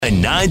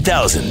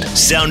888-999-9000.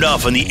 Sound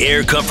off on the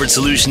Air Comfort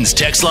Solutions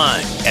text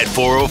line at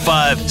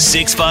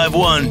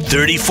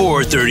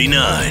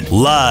 405-651-3439.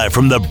 Live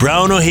from the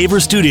Brown O'Haver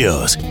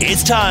Studios,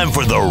 it's time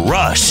for The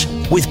Rush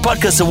with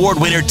Butkus Award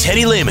winner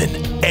Teddy Lehman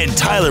and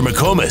Tyler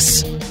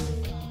McComas.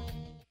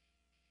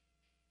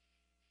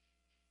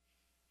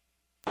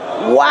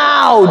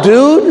 Wow,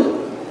 dude.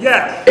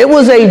 Yes. It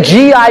was a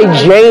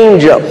G.I. Jane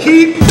jump.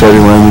 Keep Teddy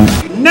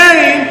Lehman.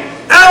 name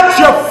out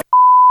your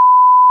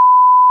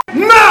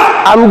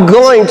mouth. I'm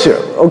going to,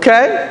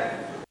 okay?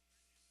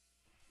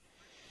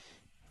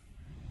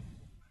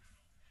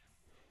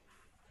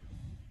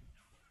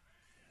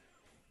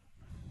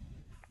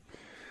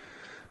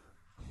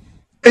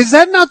 Is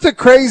that not the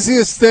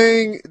craziest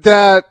thing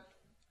that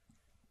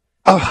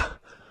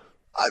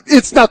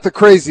it's not the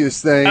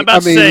craziest thing. I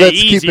mean,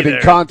 let's keep it in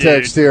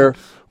context here.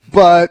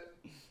 But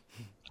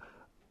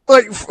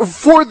like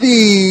for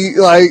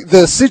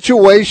the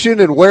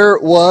situation and where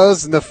it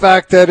was and the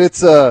fact that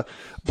it's a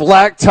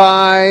black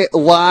tie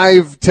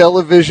live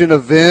television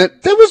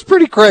event, that was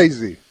pretty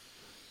crazy.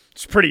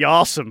 It's pretty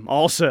awesome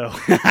also,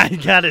 I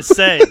gotta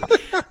say.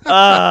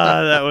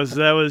 That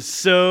was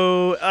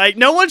so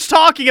no one's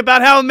talking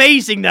about how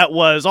amazing that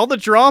was. All the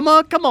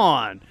drama, come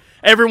on.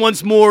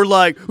 Everyone's more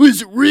like,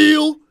 is it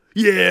real?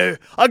 Yeah,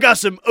 I got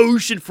some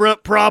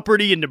oceanfront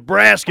property in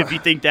Nebraska if you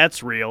think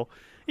that's real.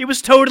 It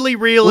was totally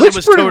real, and it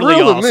was totally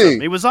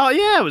awesome. It was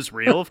it was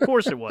real. Of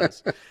course it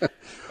was.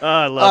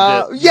 I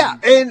loved it. Yeah,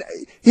 and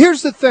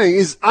here's the thing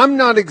is I'm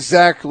not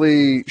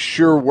exactly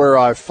sure where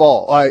I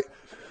fall.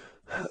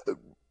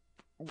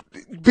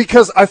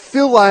 Because I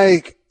feel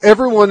like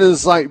everyone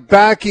is like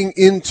backing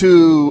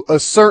into a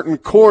certain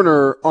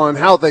corner on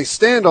how they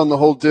stand on the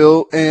whole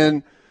deal,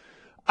 and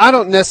I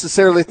don't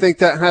necessarily think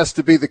that has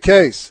to be the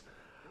case.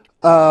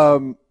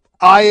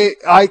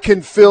 I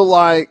can feel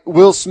like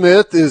Will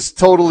Smith is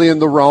totally in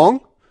the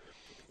wrong,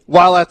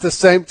 while at the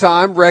same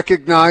time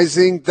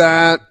recognizing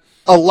that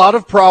a lot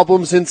of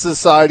problems in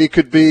society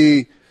could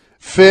be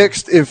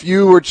fixed if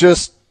you were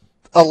just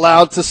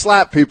allowed to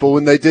slap people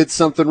when they did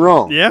something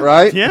wrong. Yeah.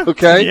 Right? Yeah.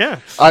 Okay. Yeah.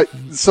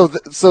 So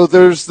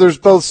there's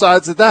both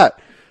sides of that.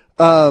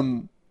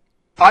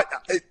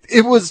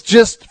 It was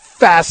just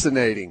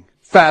fascinating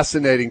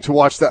to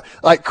watch that.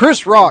 Like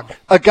Chris Rock,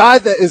 a guy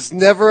that is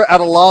never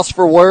at a loss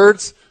for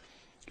words.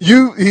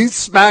 He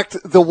smacked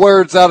the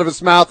words out of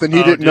his mouth, and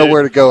he didn't know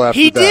where to go after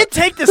that. He did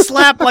take the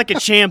slap like a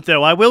champ,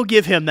 though. I will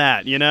give him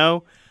that, you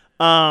know?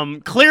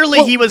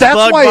 Clearly he was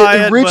bugged by it. That's why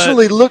it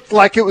originally looked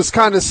like it was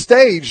kind of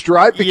staged,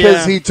 right?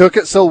 Because he took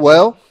it so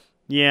well.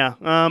 Yeah.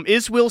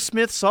 Is Will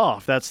Smith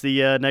soft? That's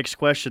the next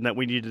question that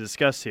we need to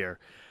discuss here.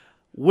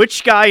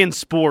 Which guy in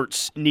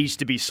sports needs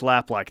to be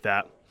slapped like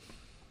that?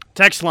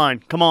 Text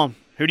line, come on.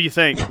 Who do you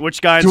think?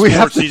 Which guy in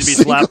sports needs to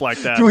be slapped like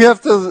that? Do we have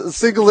to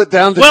single it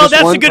down to just one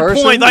person? Well, that's a good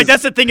point. Like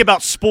that's the thing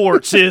about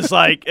sports is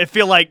like I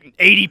feel like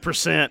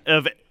 80%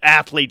 of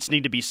athletes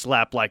need to be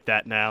slapped like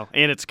that now,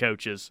 and it's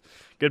coaches.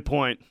 Good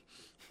point.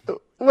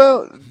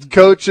 Well,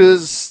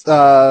 coaches,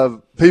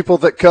 people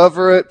that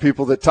cover it,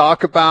 people that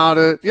talk about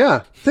it.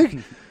 Yeah,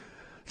 I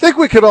think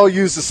we could all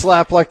use a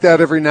slap like that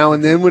every now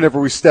and then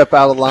whenever we step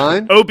out of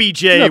line.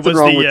 OBJ was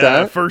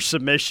the first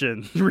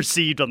submission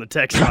received on the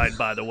text line,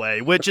 by the way,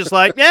 which is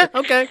like, yeah,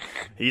 okay.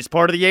 He's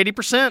part of the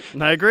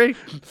 80%. I agree.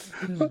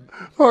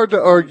 Hard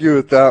to argue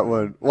with that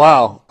one.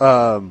 Wow.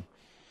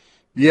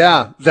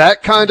 Yeah,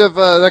 that kind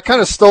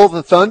of stole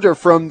the thunder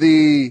from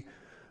the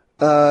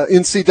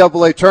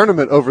NCAA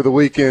tournament over the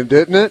weekend,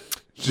 didn't it?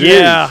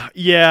 Jeez.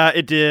 Yeah,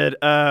 it did.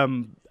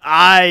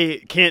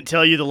 I can't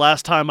tell you the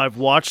last time I've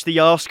watched the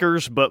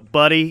Oscars, but,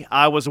 buddy,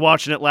 I was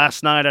watching it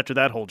last night after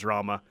that whole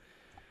drama.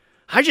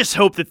 I just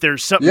hope that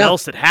there's something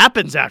else that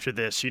happens after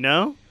this, you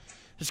know?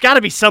 There's got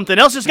to be something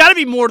else. There's got to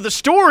be more to the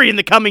story in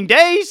the coming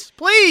days.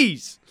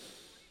 Please.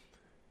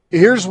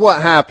 Here's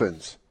what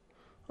happens,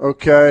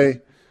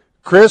 okay?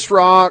 Chris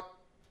Rock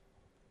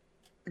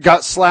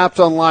got slapped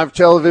on live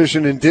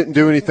television and didn't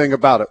do anything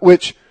about it,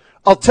 which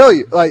I'll tell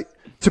you, like,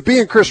 to be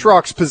in Chris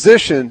Rock's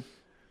position,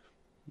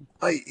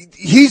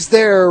 he's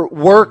there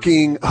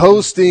working,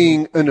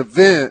 hosting an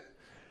event.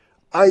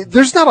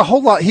 There's not a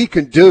whole lot he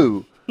can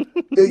do.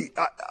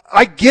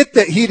 I get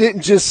that he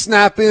didn't just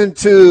snap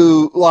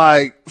into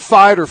like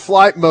fight or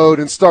flight mode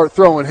and start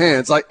throwing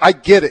hands. Like I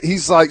get it.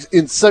 He's like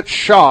in such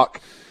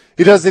shock.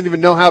 He doesn't even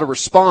know how to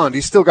respond.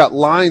 He's still got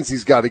lines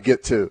he's got to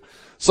get to.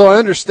 So I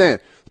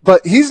understand.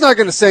 But he's not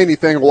going to say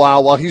anything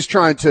while he's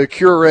trying to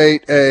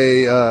curate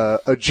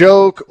a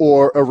joke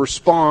or a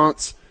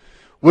response.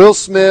 Will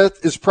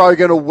Smith is probably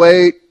going to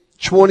wait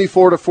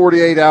 24 to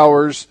 48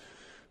 hours,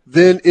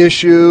 then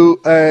issue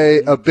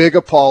a big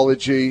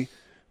apology. I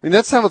mean,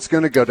 that's how it's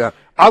going to go down.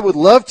 I would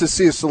love to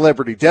see a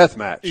celebrity death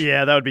match.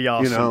 Yeah, that would be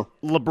awesome. You know?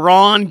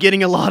 LeBron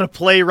getting a lot of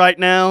play right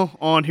now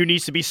on who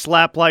needs to be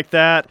slapped like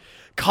that.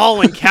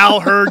 Colin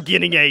Cowherd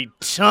getting a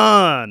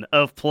ton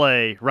of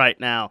play right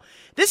now.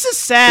 This is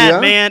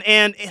sad, man,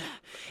 and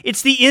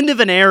it's the end of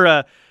an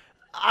era.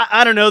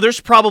 I don't know. There's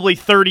probably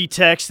 30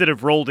 texts that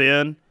have rolled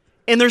in.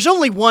 And there's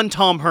only one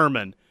Tom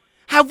Herman.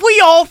 Have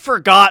we all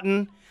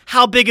forgotten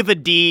how big of a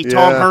D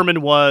Tom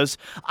Herman was.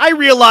 I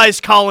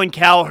realize Colin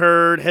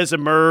Cowherd has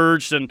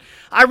emerged, and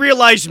I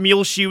realize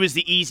Muleshoe is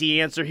the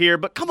easy answer here,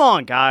 but come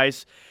on,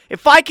 guys.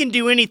 If I can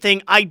do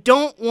anything, I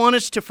don't want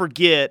us to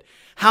forget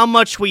how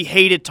much we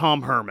hated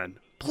Tom Herman.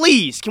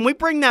 Please, can we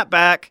bring that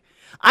back?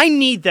 I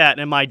need that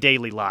in my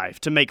daily life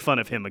to make fun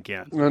of him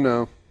again. I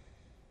know.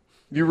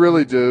 You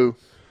really do.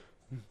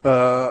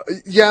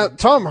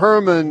 Tom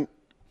Herman,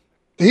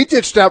 he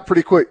ditched out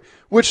pretty quick,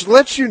 which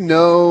lets you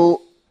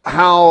know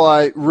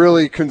how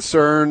really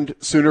concerned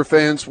Sooner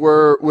fans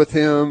were with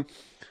him.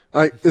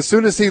 As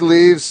soon as he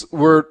leaves,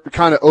 we're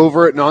kind of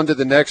over it and on to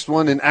the next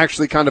one, and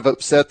actually kind of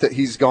upset that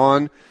he's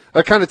gone.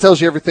 That kind of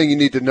tells you everything you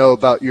need to know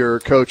about your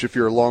coach if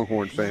you're a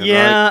Longhorn fan,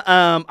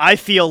 right? I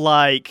feel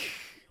like,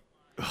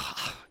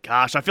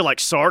 I feel like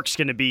Sark's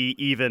going to be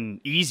even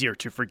easier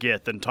to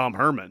forget than Tom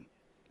Herman,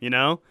 you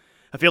know?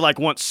 I feel like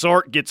once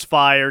Sark gets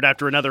fired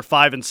after another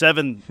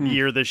 5-7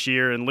 year this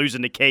year and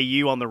losing to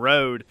KU on the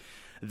road,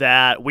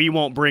 that we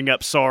won't bring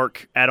up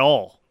Sark at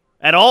all.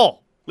 At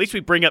all. At least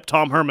we bring up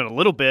Tom Herman a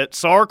little bit.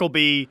 Sark will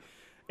be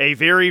a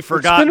very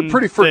forgotten It's been a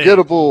pretty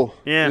forgettable.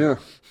 Yeah.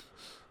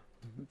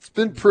 It's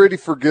been pretty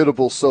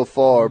forgettable so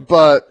far,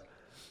 but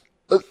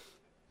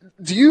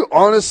do you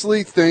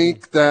honestly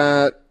think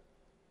that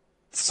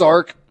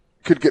Sark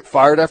could get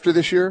fired after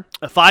this year?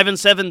 A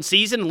 5-7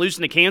 season,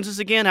 losing to Kansas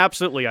again?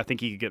 Absolutely, I think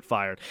he could get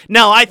fired.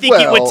 Now, I think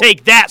it would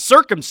take that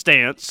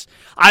circumstance.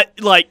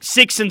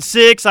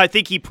 6-6, I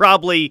think he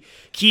probably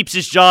keeps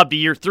his job to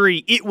year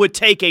 3. It would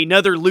take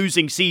another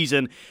losing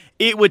season.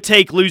 It would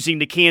take losing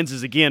to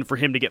Kansas again for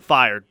him to get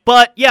fired.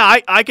 But yeah,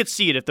 I could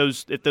see it if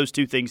those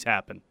two things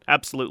happen.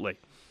 Absolutely.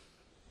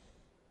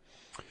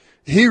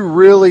 He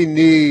really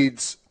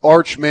needs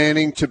Arch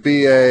Manning to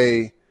be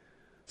a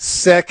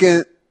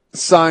second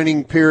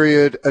signing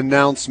period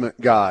announcement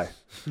guy.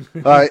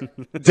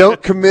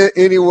 Don't commit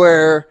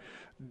anywhere.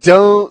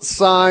 Don't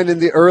sign in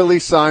the early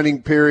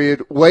signing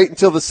period. Wait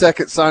until the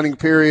second signing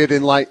period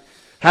and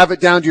have it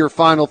down to your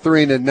final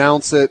 3 and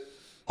announce it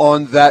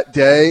on that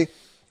day.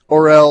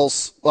 Or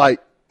else,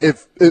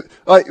 it's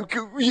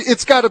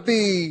got to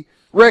be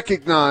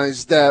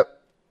recognized that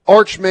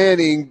Arch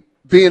Manning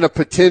being a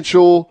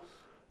potential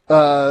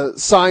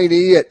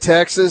signee at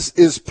Texas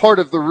is part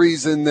of the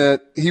reason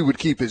that he would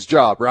keep his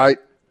job, right?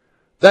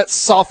 That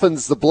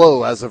softens the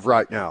blow as of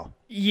right now.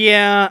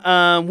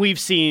 Yeah, we've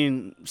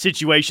seen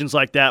situations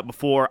like that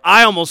before.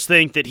 I almost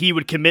think that he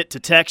would commit to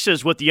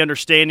Texas with the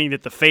understanding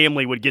that the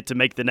family would get to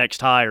make the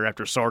next hire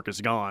after Sark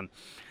is gone.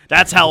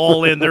 That's how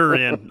all in they're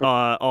in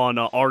on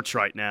Arch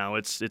right now.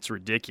 It's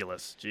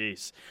ridiculous.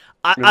 Jeez.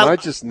 I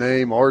might just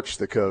name Arch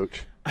the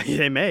coach.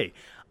 They may.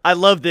 I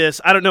love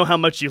this. I don't know how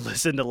much you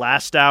listened to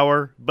last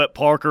hour, but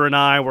Parker and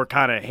I were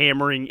kind of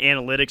hammering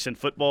analytics in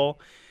football.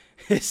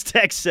 His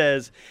text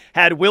says,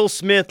 had Will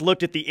Smith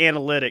looked at the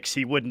analytics,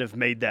 he wouldn't have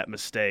made that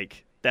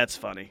mistake. That's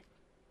funny.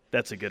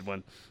 That's a good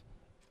one.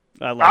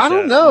 I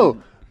don't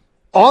know.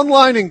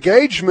 Online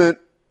engagement,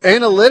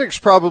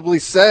 analytics probably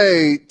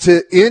say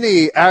to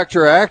any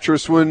actor or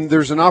actress when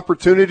there's an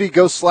opportunity,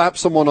 go slap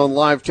someone on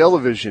live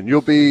television.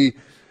 You'll be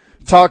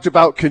talked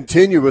about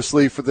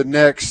continuously for the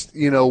next,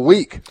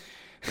 week.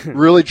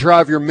 Really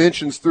drive your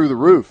mentions through the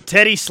roof.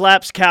 Teddy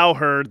slaps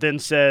Cowherd, then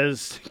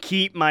says,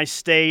 keep my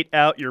state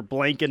out your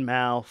blanking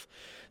mouth.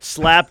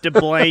 Slapped a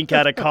blank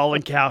out of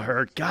Colin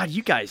Cowherd. God,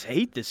 you guys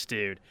hate this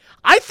dude.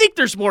 I think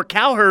there's more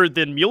Cowherd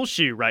than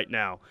Muleshoe right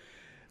now.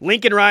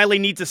 Lincoln Riley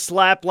needs a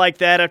slap like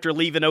that after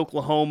leaving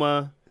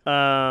Oklahoma.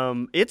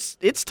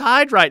 It's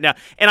tied right now.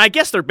 And I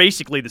guess they're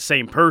basically the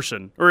same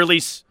person, or at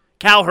least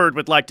Cowherd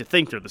would like to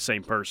think they're the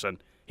same person,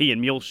 he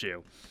and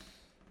Muleshoe.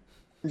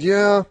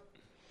 Yeah.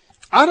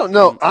 I don't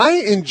know.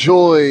 I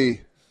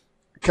enjoy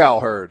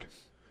Cowherd.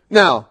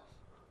 Now,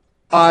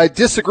 I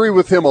disagree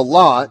with him a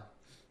lot,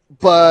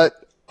 but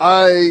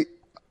I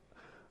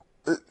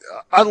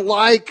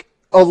like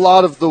a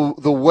lot of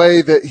the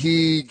way that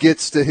he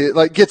gets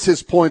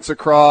his points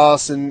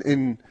across,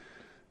 and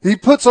he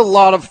puts a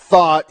lot of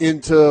thought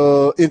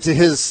into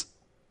his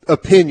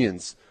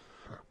opinions.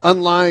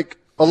 Unlike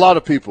a lot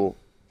of people,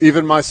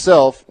 even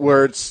myself,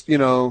 where it's,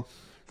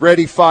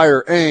 ready,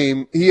 fire,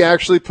 aim, he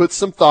actually puts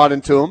some thought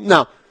into them.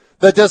 Now,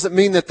 that doesn't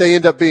mean that they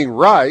end up being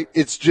right.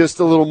 It's just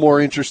a little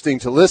more interesting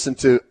to listen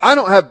to. I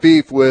don't have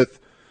beef with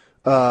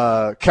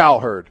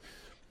Cowherd.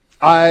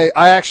 I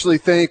actually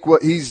think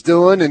what he's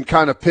doing and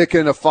kind of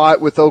picking a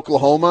fight with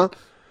Oklahoma,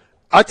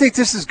 I think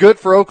this is good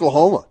for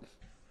Oklahoma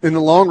in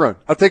the long run.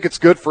 I think it's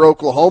good for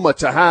Oklahoma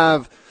to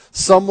have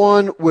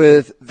someone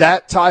with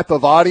that type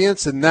of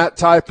audience and that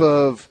type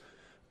of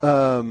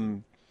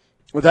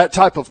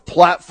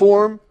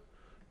platform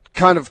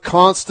kind of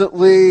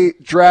constantly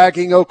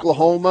dragging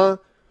Oklahoma.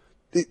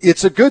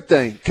 It's a good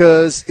thing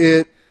because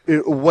it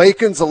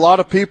awakens a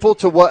lot of people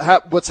to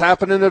what's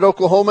happening at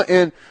Oklahoma.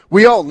 And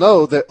we all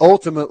know that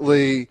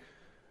ultimately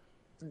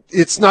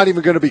it's not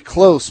even going to be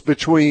close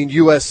between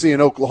USC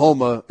and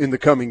Oklahoma in the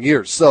coming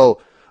years.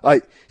 So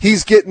Like,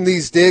 he's getting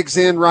these digs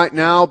in right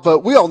now, but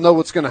we all know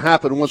what's going to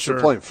happen once they're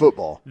playing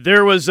football.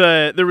 There was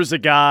a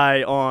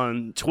guy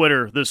on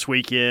Twitter this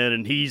weekend,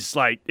 and he's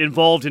like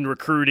involved in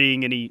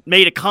recruiting, and he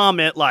made a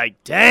comment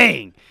like,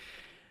 "Dang."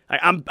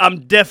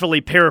 I'm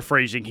definitely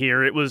paraphrasing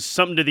here. It was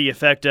something to the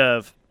effect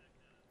of,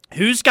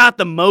 who's got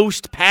the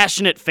most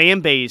passionate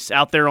fan base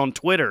out there on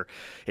Twitter?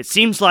 It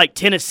seems like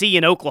Tennessee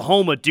and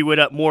Oklahoma do it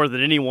up more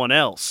than anyone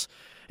else.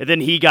 And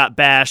then he got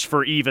bashed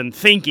for even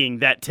thinking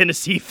that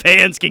Tennessee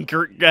fans can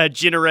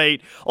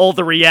generate all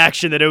the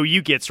reaction that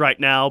OU gets right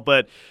now.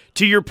 But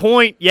to your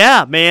point,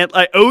 yeah, man,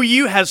 like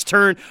OU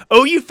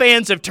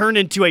fans have turned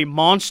into a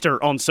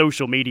monster on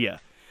social media.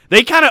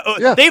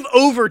 They've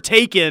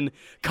overtaken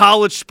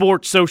college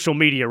sports social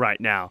media right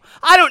now.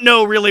 I don't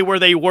know really where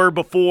they were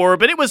before,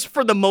 but it was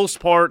for the most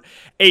part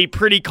a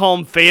pretty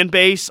calm fan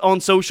base on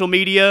social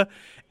media.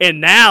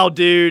 And now,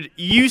 dude,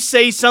 you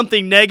say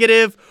something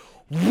negative,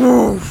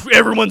 woof,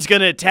 everyone's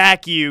going to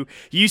attack you.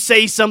 You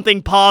say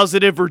something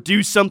positive or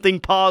do something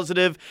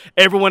positive,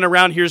 everyone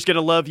around here is going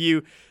to love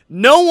you.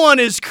 No one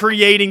is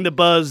creating the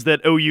buzz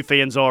that OU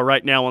fans are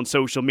right now on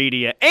social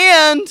media.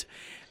 And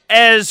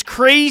as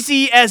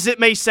crazy as it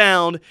may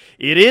sound,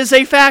 it is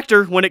a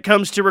factor when it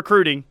comes to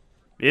recruiting.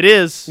 It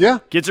is. Yeah.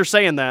 Kids are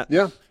saying that.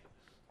 Yeah.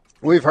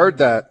 We've heard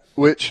that,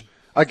 which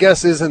I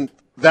guess isn't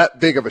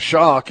that big of a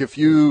shock. If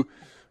you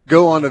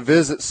go on a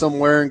visit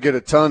somewhere and get a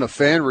ton of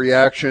fan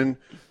reaction,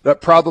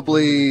 that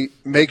probably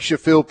makes you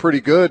feel pretty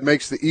good,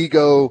 makes the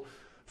ego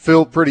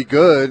feel pretty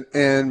good.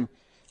 And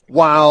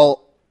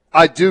while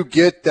I do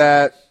get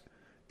that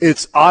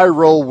it's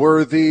eye-roll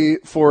worthy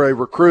for a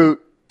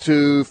recruit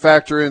to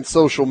factor in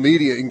social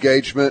media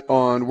engagement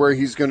on where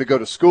he's going to go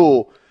to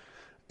school,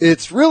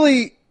 it's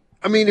really,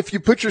 I mean, if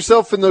you put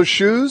yourself in those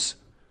shoes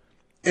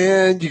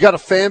and you got a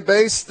fan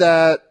base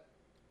that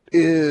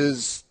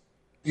is,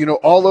 you know,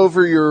 all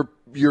over your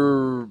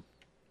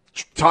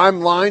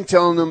timeline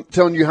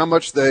telling you how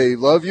much they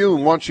love you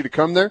and want you to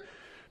come there,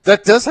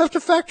 that does have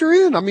to factor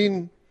in. I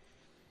mean,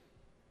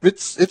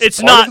 it's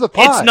part not of the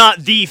pie. It's not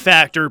the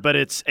factor, but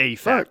it's a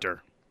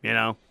factor, you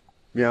know?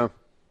 Yeah.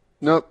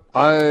 Nope,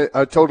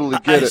 I totally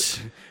get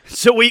it.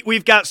 So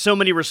we've got so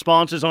many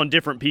responses on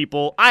different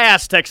people. I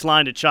asked text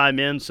line to chime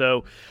in,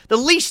 so the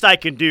least I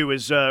can do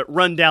is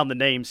run down the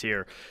names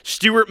here.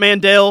 Stuart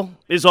Mandel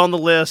is on the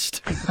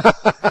list.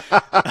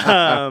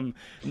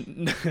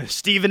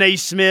 Stephen A.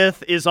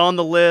 Smith is on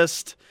the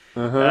list.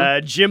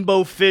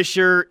 Jimbo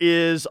Fisher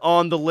is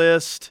on the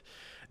list.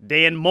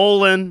 Dan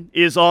Mullen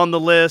is on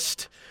the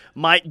list.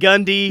 Mike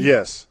Gundy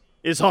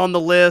is on the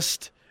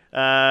list.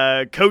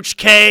 Coach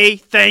K,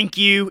 thank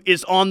you,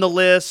 is on the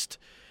list.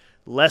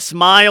 Les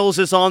Miles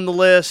is on the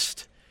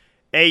list.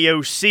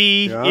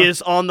 AOC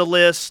is on the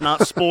list.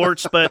 Not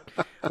sports, but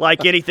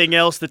like anything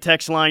else, the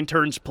text line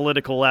turns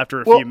political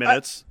after a few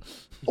minutes.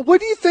 What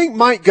do you think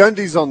Mike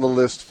Gundy's on the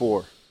list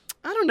for?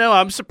 I don't know.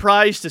 I'm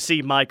surprised to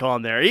see Mike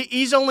on there.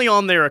 He's only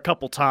on there a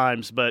couple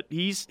times, but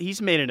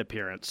he's made an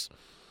appearance.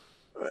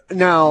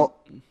 Now,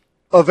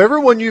 of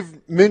everyone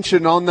you've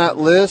mentioned on that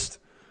list,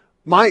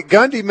 Mike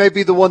Gundy may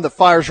be the one that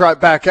fires right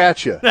back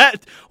at you.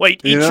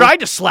 He tried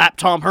to slap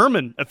Tom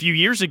Herman a few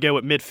years ago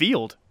at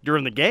midfield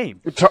during the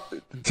game.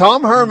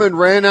 Tom Herman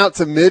ran out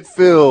to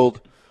midfield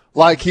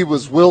like he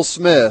was Will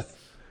Smith,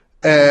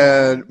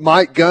 and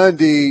Mike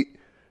Gundy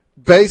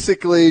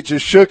basically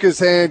just shook his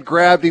hand,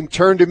 grabbed him,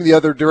 turned him the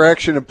other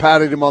direction, and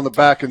patted him on the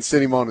back and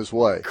sent him on his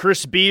way.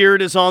 Chris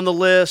Beard is on the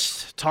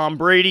list. Tom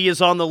Brady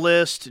is on the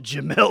list.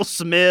 Jamel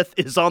Smith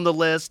is on the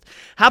list.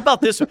 How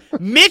about this one?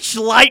 Mitch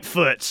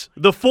Lightfoot,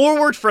 the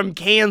forward from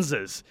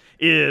Kansas,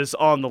 is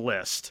on the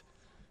list.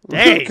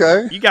 Dang,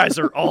 okay. You guys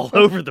are all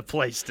over the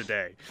place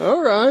today.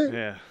 All right.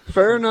 Yeah.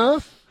 Fair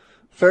enough.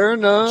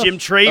 Jim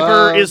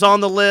Traver is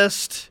on the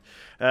list.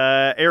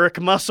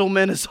 Eric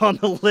Musselman is on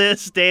the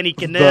list. Danny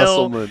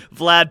Cannell.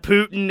 Vlad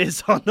Putin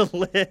is on the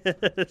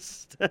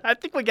list. I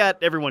think we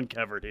got everyone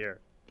covered here.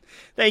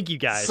 Thank you,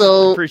 guys.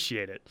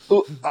 Appreciate it.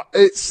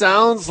 It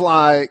sounds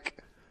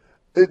like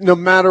no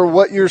matter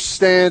what your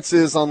stance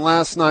is on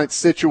last night's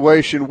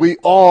situation, we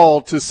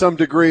all, to some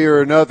degree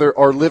or another,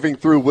 are living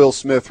through Will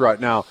Smith right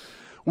now,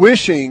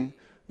 wishing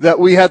that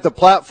we had the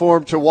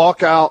platform to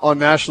walk out on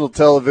national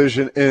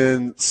television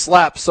and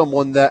slap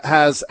someone that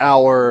has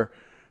our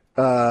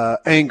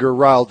anger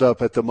riled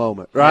up at the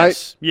moment,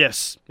 right?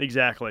 Yes,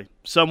 exactly.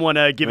 Someone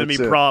giving me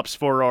props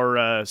for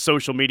our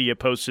social media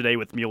post today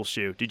with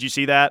Muleshoe. Did you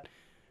see that?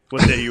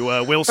 With the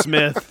Will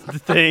Smith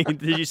thing.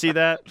 Did you see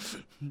that?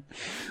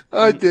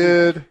 I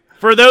did.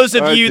 For those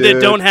of you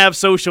that don't have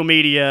social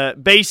media,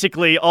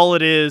 basically all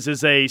it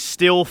is a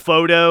still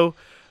photo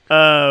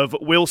of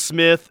Will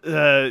Smith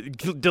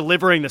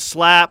delivering the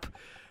slap.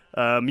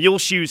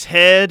 Muleshoe's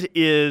head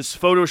is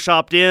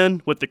photoshopped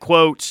in with the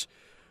quote,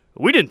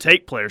 "We didn't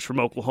take players from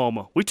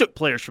Oklahoma. We took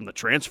players from the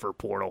transfer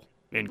portal,"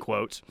 end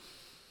quotes.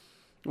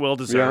 Well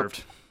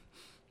deserved.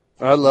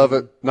 Yeah. I love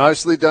it.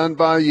 Nicely done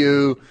by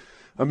you.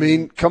 I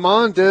mean, come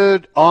on,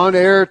 dude.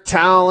 On-air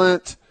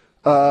talent,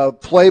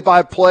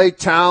 play-by-play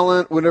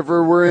talent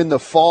whenever we're in the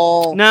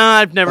fall. No,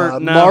 I've never.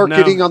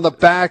 Marketing on the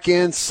back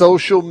end,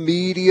 social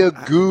media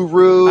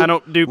guru. I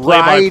don't do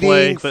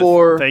play-by-play.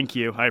 For thank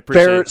you. I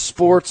appreciate Barrett it.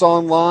 Sports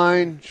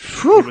Online.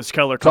 It was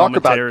color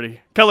commentary.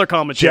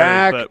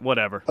 Jack but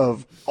whatever.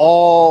 Of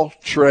all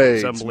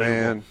trades, It's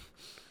man.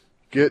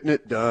 Getting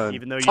it done.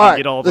 Even though you didn't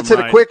get all of them let's hit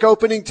right. a quick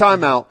opening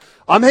timeout.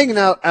 I'm hanging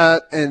out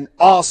at an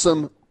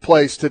awesome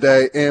place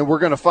today, and we're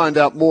going to find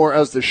out more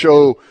as the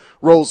show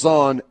rolls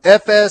on.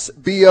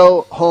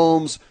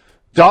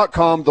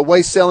 FSBOHomes.com, the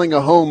way selling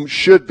a home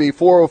should be,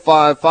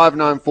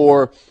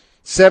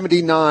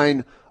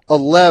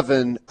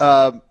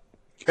 405-594-7911.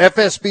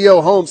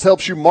 FSBO Homes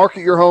helps you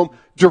market your home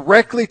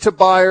directly to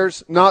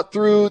buyers, not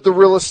through the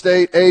real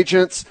estate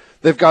agents.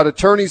 They've got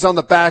attorneys on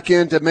the back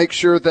end to make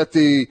sure that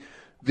the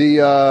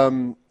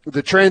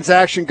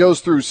transaction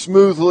goes through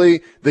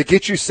smoothly. They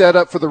get you set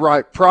up for the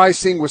right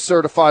pricing with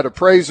certified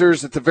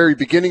appraisers at the very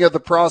beginning of the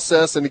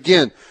process. And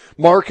again,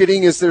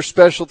 marketing is their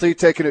specialty,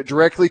 taking it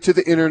directly to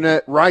the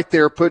internet, right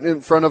there, putting it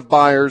in front of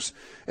buyers.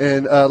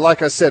 And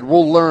like I said,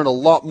 we'll learn a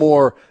lot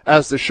more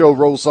as the show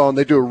rolls on.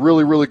 They do a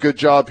really, really good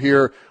job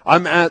here.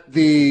 I'm at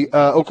the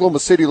Oklahoma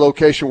City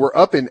location. We're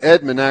up in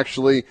Edmond,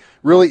 actually.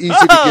 Really easy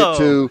to get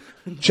to.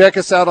 Check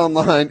us out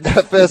online,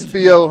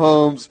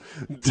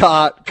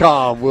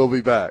 FSBOHomes.com. We'll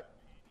be back.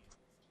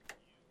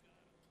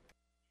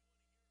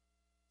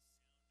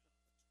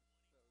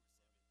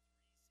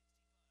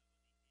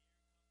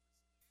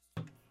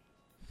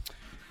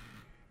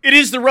 It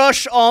is the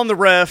Rush on the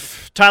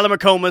Ref. Tyler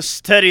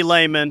McComas, Teddy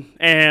Lehman,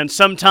 and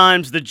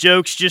sometimes the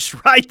jokes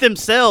just write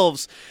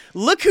themselves.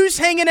 Look who's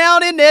hanging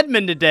out in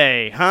Edmond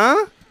today,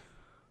 huh?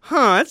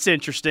 That's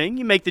interesting.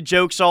 You make the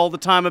jokes all the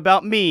time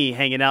about me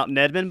hanging out in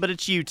Edmond, but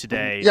it's you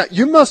today. Yeah,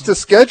 you must have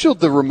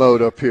scheduled the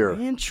remote up here.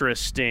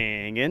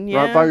 Interesting. And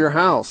yeah, right by your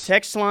house.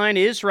 Text line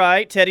is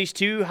right. Teddy's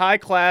too high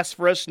class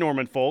for us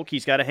Norman folk.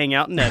 He's got to hang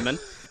out in Edmond.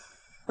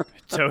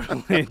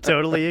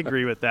 Totally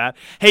agree with that.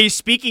 Hey,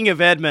 speaking of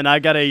Edmond, I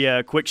got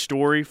a quick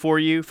story for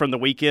you from the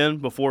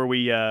weekend before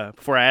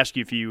I ask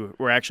you if you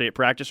were actually at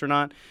practice or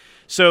not.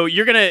 So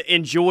you're going to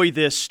enjoy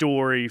this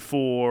story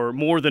for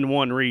more than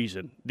one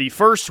reason. The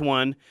first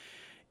one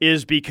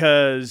is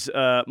because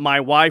my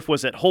wife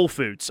was at Whole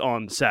Foods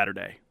on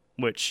Saturday,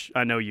 which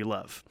I know you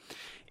love.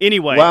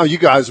 Anyway. Wow, you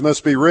guys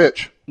must be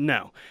rich.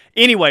 No.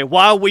 Anyway,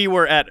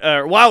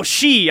 while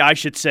she, I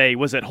should say,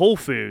 was at Whole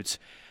Foods,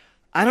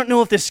 I don't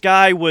know if this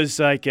guy was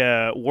like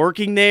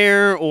working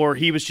there or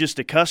he was just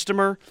a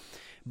customer,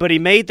 but he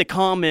made the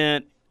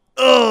comment,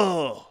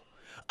 "Oh,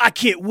 I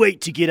can't wait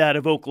to get out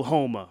of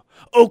Oklahoma.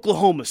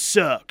 Oklahoma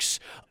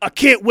sucks. I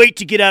can't wait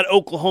to get out of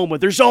Oklahoma.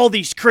 There's all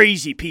these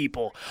crazy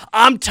people.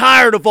 I'm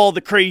tired of all the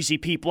crazy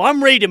people.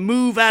 I'm ready to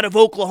move out of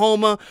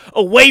Oklahoma,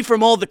 away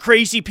from all the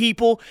crazy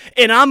people,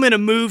 and I'm going to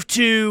move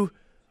to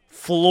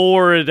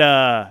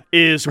Florida,"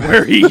 is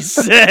where he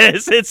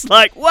says. It's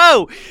like,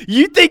 whoa,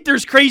 you think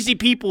there's crazy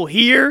people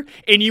here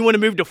and you want to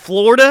move to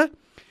Florida?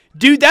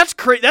 Dude, that's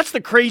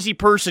the crazy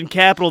person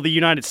capital of the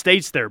United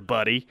States there,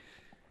 buddy.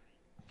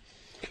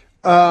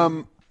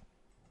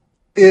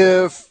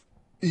 If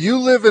you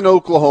live in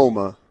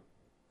Oklahoma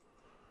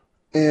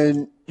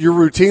and you're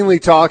routinely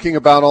talking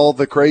about all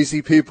the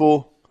crazy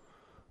people,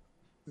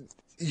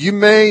 you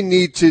may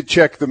need to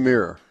check the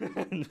mirror,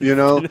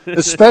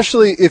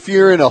 especially if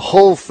you're in a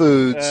Whole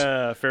Foods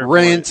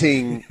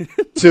ranting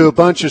to a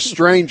bunch of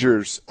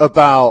strangers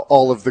about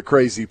all of the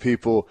crazy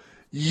people.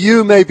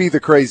 You may be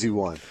the crazy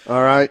one,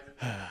 all right?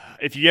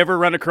 If you ever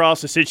run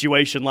across a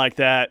situation like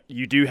that,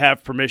 you do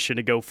have permission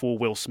to go full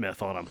Will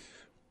Smith on them.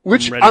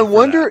 Which I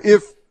wonder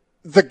if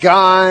the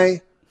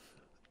guy,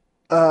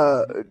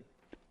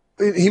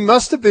 he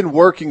must have been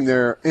working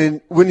there,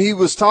 and when he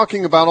was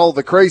talking about all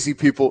the crazy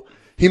people,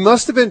 he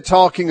must have been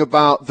talking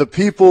about the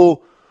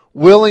people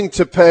willing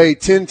to pay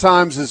 10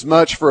 times as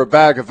much for a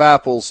bag of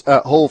apples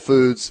at Whole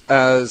Foods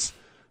as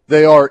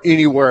they are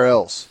anywhere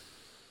else.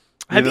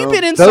 Have you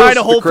been inside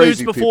a Whole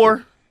Foods before?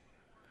 People.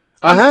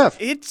 I have.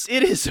 It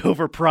is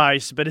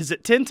overpriced, but is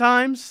it 10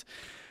 times?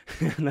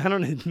 I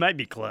don't know. It might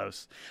be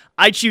close.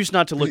 I choose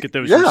not to look at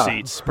those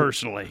receipts,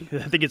 personally.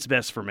 I think it's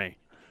best for me.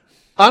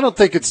 I don't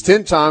think it's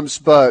 10 times,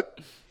 but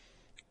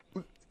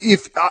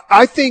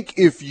I think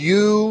if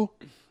you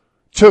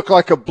took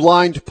like a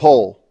blind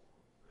poll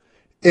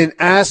and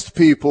asked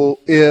people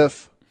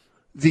if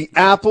the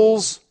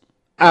apples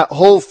at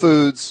Whole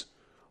Foods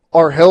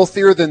are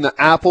healthier than the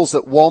apples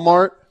at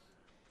Walmart,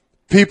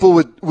 people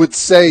would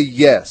say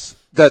yes,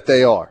 that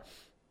they are.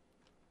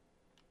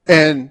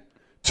 And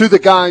to the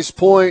guy's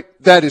point,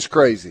 that is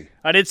crazy.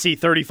 I did see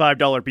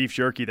 $35 beef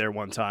jerky there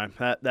one time.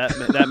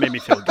 That made me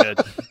feel good.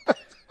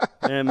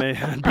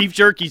 And beef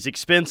jerky's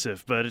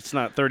expensive, but it's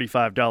not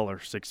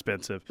 $35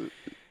 expensive.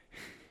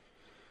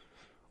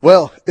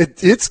 Well,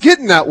 it's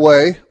getting that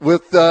way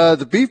with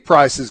the beef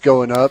prices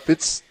going up.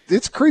 It's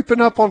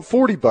creeping up on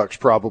 $40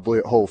 probably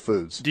at Whole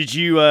Foods. Did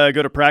you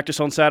go to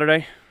practice on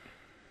Saturday?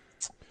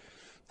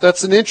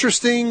 That's an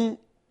interesting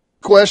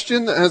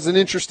question that has an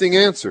interesting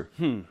answer.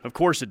 Of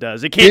course it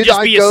does. It can't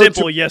just be a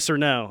simple yes or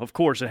no. Of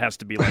course it has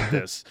to be like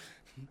this.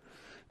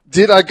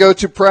 Did I go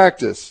to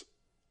practice?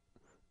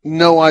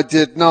 No, I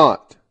did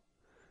not.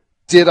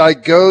 Did I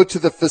go to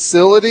the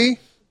facility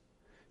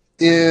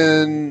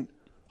in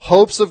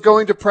hopes of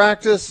going to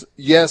practice?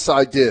 Yes,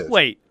 I did.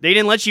 Wait, they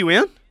didn't let you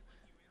in?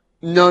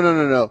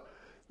 No.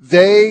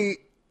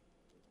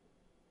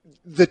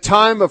 The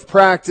time of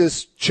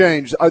practice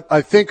changed.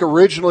 I think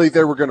originally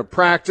they were going to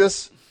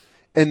practice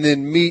and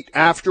then meet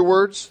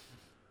afterwards,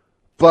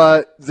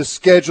 but the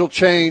schedule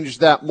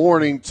changed that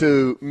morning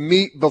to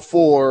meet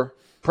before,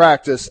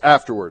 practice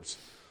afterwards.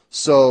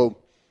 So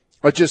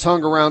I just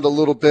hung around a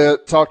little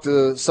bit, talked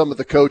to some of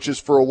the coaches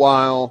for a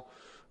while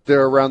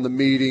there around the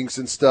meetings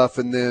and stuff,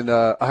 and then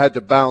I had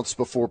to bounce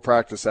before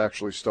practice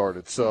actually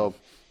started. So,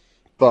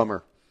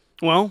 bummer.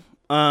 Well,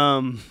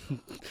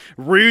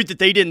 rude that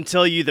they didn't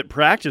tell you that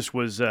practice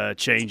was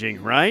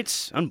changing,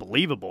 right?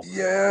 Unbelievable.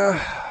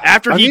 Yeah.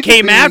 After he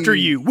came after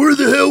you, where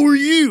the hell were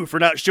you for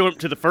not showing up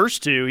to the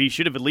first two? He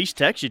should have at least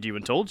texted you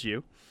and told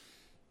you.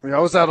 I mean, I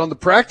was out on the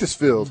practice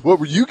field. What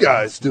were you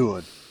guys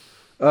doing?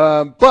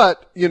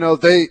 But,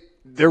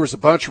 there was a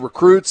bunch of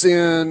recruits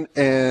in,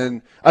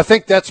 and I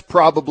think that's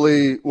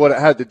probably what it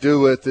had to do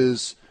with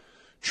is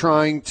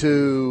trying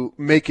to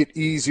make it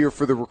easier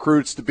for the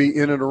recruits to be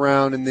in and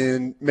around and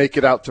then make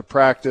it out to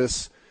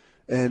practice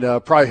and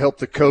probably help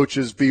the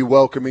coaches be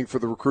welcoming for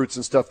the recruits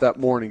and stuff that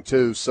morning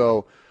too.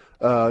 So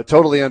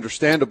totally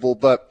understandable,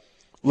 but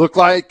looked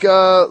like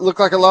a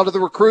lot of the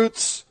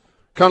recruits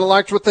kind of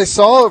liked what they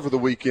saw over the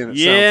weekend.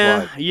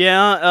 Sounds like.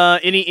 Yeah.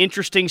 Any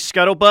interesting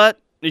scuttlebutt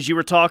as you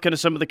were talking to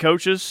some of the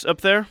coaches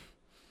up there?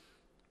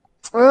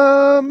 Get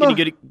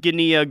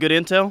any good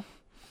intel?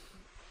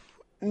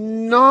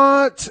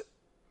 Not.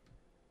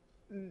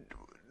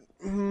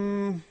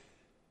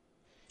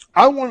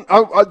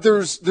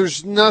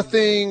 There's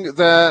nothing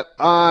that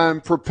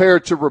I'm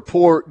prepared to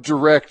report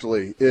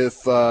directly,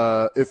 if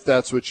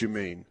that's what you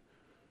mean.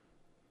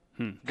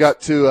 I've got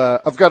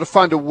to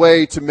find a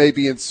way to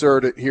maybe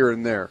insert it here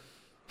and there.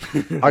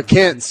 I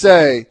can't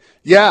say,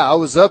 yeah, I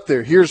was up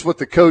there. Here's what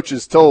the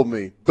coaches told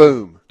me.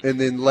 Boom. And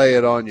then lay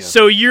it on you.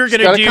 So you're going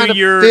to do kind of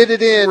your fit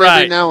it in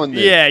every now and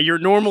then. Yeah, your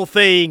normal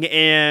thing,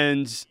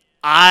 and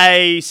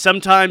I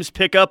sometimes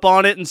pick up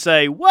on it and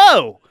say,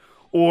 "Whoa,"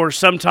 or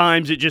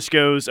sometimes it just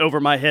goes over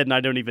my head and I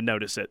don't even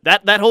notice it.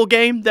 That whole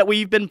game that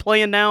we've been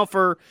playing now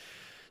for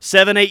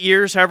 7-8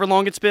 years, however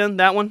long it's been,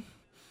 that one.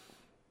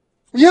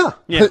 Yeah.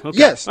 Okay.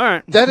 Yes. All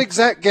right. That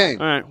exact game.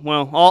 All right.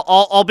 Well,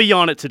 I'll be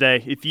on it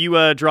today. If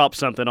you drop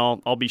something,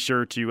 I'll be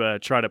sure to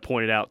try to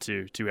point it out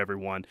to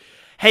everyone.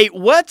 Hey,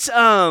 what's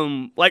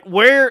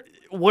where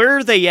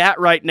are they at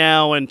right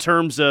now in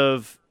terms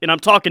of, and I'm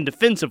talking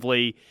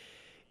defensively,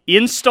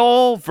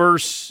 install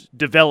versus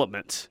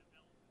development?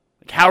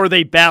 Like, how are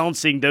they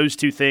balancing those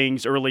two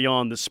things early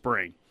on this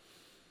spring?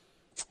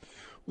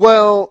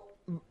 Well,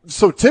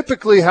 so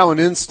typically how an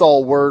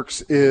install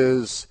works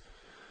is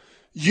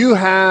you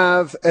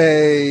have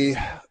a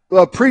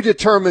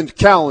predetermined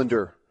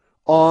calendar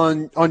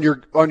on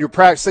your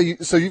practice.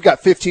 So you've got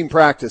 15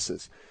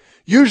 practices.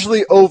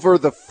 Usually over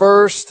the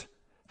first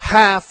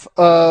half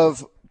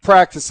of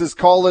practices,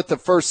 call it the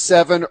first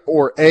 7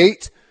 or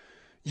 8,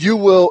 you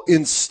will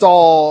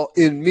install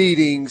in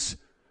meetings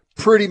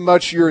pretty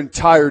much your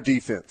entire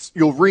defense.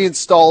 You'll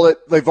reinstall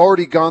it. They've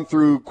already gone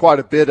through quite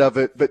a bit of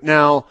it, but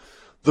now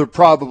they're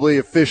probably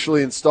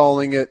officially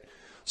installing it.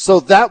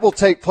 So that will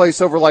take place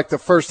over like the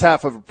first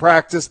half of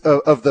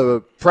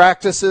the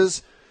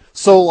practices.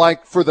 So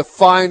like for the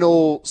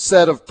final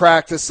set of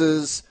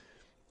practices,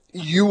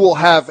 you will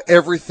have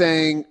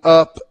everything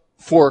up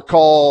for a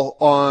call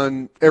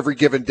on every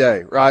given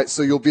day, right?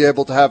 So you'll be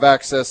able to have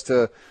access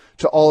to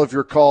all of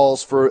your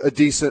calls for a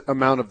decent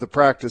amount of the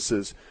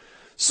practices.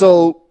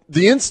 So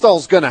the install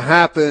is going to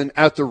happen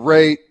at the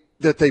rate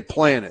that they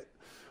plan it.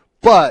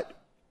 But,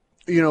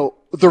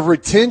 the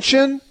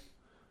retention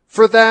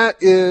for that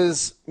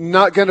is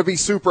not going to be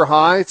super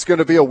high. It's going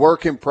to be a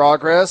work in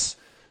progress,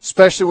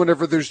 especially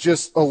whenever there's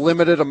just a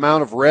limited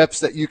amount of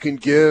reps that you can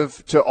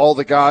give to all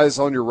the guys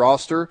on your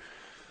roster.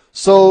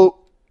 So,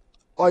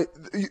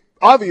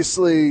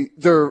 obviously,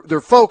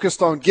 they're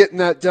focused on getting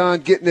that done,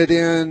 getting it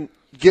in,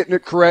 getting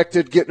it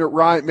corrected, getting it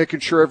right,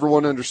 making sure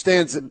everyone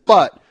understands it.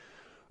 But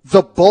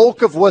the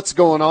bulk of what's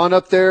going on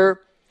up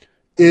there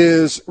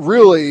is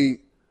really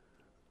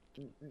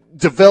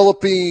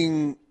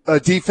developing a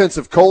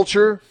defensive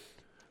culture,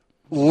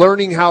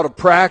 learning how to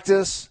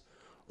practice,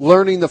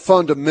 learning the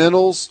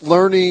fundamentals,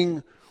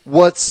 learning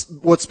what's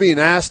being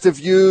asked of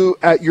you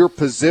at your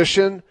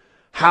position,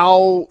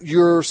 how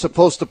you're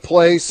supposed to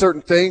play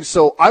certain things.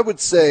 So I would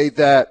say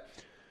that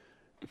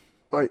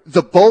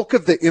the bulk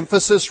of the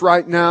emphasis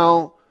right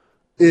now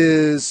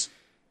is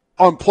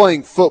on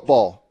playing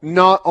football,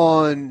 not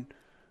on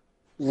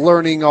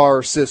learning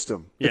our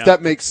system, if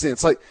that makes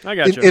sense. I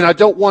got you. And I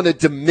don't want to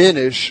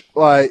diminish,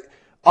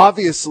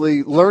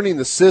 obviously learning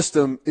the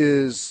system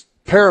is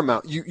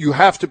paramount. You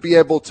have to be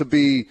able to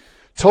be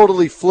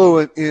totally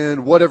fluent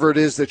in whatever it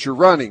is that you're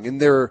running. And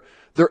there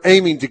they're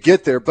aiming to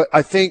get there. But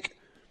I think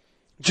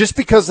just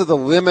because of the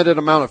limited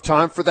amount of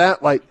time for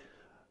that, like,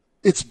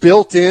 it's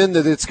built in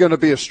that it's going to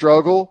be a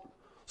struggle.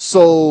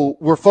 So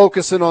we're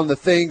focusing on the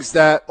things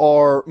that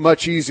are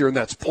much easier, and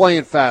that's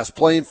playing fast,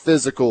 playing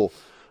physical,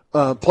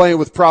 playing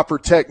with proper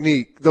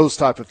technique, those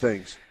type of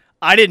things.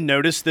 I didn't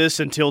notice this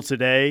until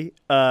today.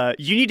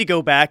 You need to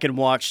go back and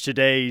watch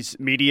today's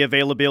media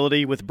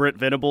availability with Brent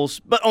Venables,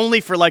 but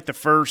only for like the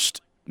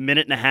first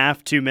minute and a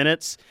half, 2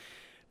 minutes,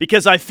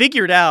 because I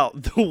figured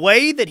out the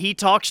way that he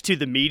talks to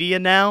the media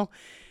now,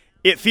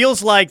 it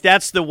feels like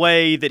that's the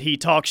way that he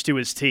talks to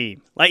his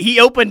team. Like, he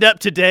opened up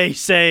today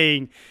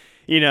saying,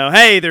 you know,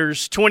 hey,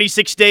 there's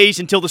 26 days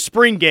until the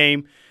spring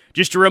game.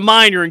 Just a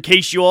reminder in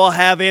case you all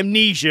have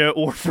amnesia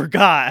or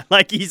forgot.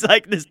 Like, he's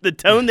like this. The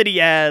tone that he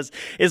has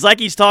is like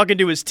he's talking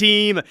to his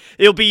team.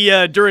 It'll be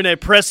during a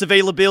press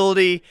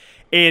availability,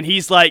 and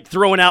he's like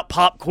throwing out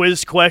pop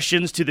quiz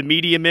questions to the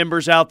media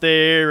members out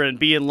there and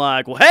being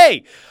like, well,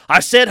 hey, I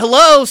said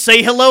hello,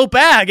 say hello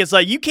back. It's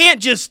like, you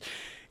can't just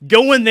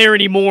go in there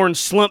anymore and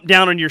slump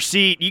down on your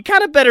seat. You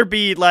kind of better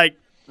be like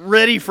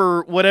ready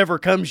for whatever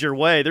comes your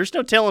way. There's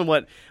no telling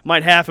what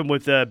might happen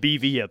with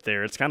BV up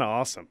there. It's kind of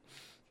awesome.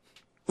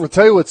 I'll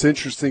tell you what's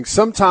interesting.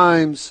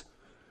 Sometimes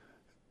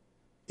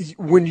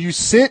when you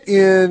sit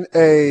in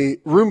a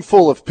room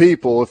full of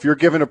people, if you're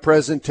giving a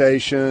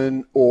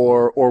presentation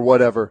or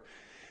whatever,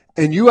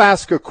 and you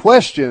ask a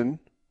question,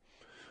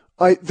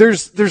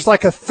 there's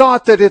like a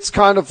thought that it's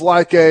kind of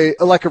like a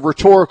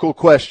rhetorical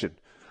question.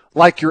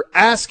 Like, you're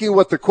asking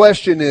what the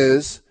question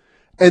is,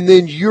 and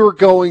then you're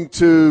going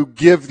to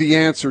give the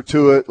answer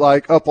to it,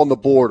 like up on the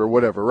board or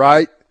whatever,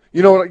 right?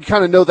 You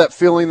kind of know that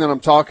feeling that I'm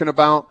talking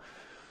about.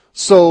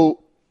 So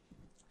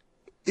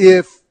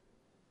if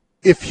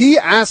he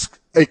asks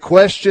a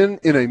question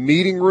in a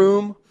meeting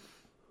room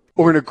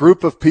or in a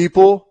group of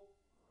people,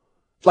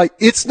 like,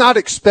 it's not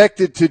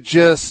expected to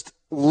just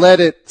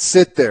let it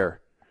sit there.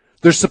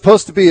 There's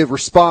supposed to be a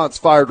response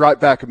fired right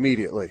back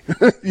immediately.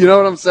 You know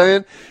what I'm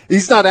saying?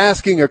 He's not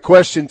asking a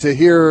question to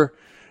hear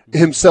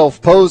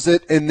himself pose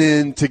it and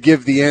then to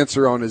give the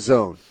answer on his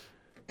own.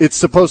 It's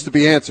supposed to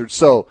be answered.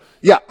 So,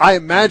 yeah, I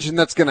imagine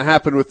that's going to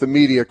happen with the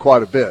media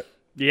quite a bit.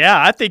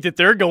 Yeah, I think that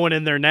they're going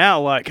in there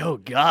now like, oh,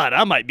 God,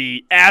 I might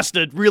be asked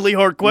a really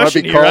hard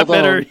question here. I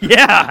better,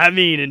 yeah, I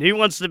mean, and who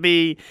wants to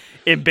be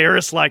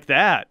embarrassed like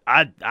that?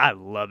 I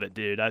love it,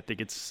 dude. I think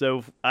it's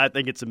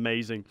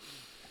amazing.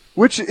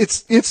 Which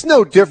it's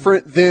no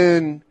different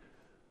than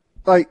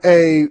like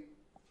a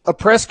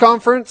press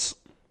conference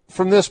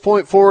from this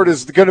point forward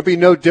is going to be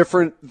no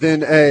different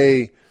than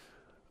a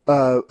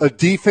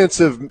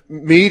defensive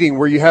meeting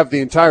where you have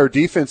the entire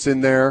defense in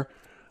there.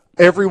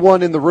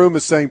 Everyone in the room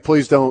is saying,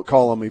 please don't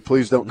call on me.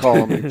 Please don't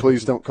call on me.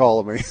 Please don't call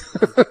on me.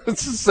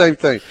 It's the same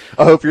thing.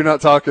 I hope you're not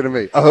talking to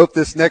me. I hope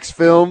this next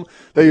film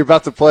that you're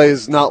about to play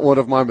is not one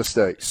of my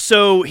mistakes.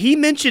 So he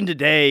mentioned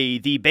today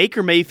the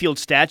Baker Mayfield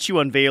statue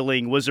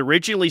unveiling was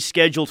originally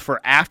scheduled for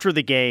after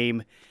the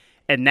game,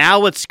 and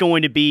now it's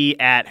going to be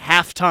at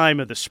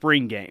halftime of the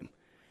spring game.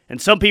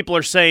 And some people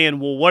are saying,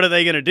 well, what are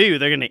they going to do?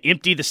 They're going to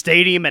empty the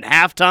stadium at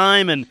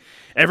halftime and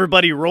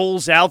everybody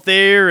rolls out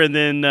there and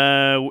then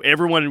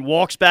everyone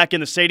walks back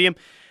in the stadium.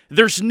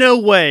 There's no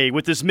way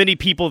with as many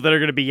people that are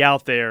going to be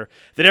out there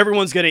that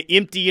everyone's going to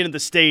empty into the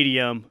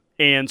stadium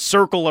and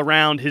circle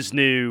around his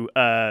new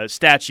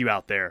statue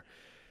out there.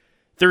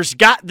 The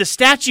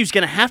statue's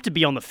going to have to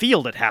be on the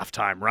field at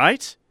halftime,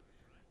 right?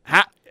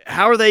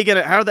 How are they going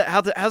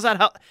to? How's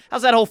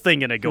that whole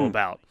thing going to go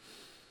about?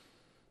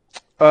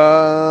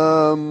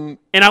 And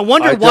I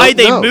wonder why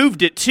they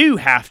moved it to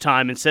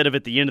halftime instead of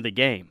at the end of the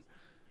game.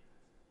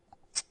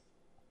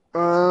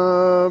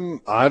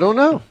 I don't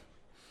know.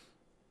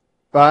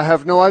 I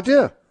have no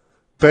idea.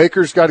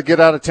 Baker's got to get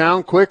out of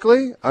town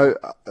quickly.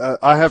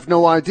 I have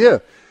no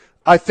idea.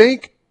 I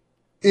think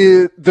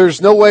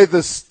there's no way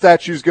the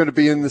statue's going to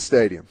be in the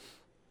stadium.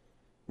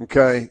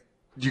 Okay?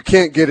 You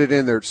can't get it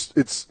in there.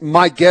 It's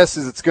my guess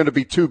is it's going to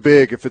be too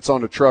big if it's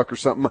on a truck or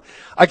something.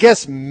 I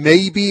guess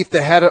maybe if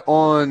they had it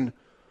on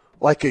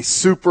like a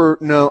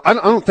no, I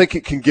don't think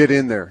it can get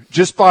in there.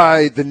 Just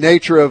by the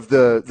nature of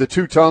the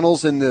two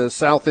tunnels in the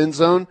south end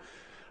zone,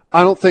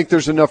 I don't think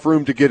there's enough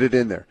room to get it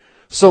in there.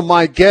 So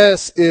my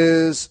guess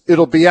is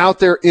it'll be out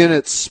there in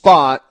its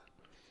spot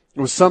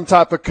with some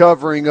type of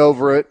covering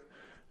over it,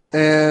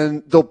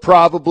 and they'll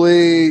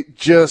probably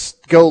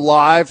just go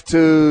live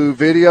to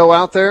video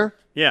out there.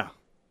 Yeah.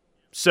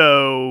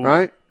 So,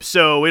 right?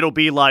 So it'll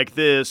be like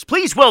this.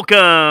 Please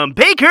welcome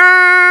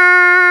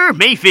Baker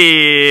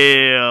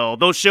Mayfield.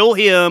 They'll show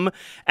him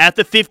at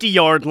the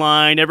 50-yard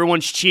line.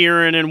 Everyone's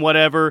cheering and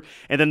whatever,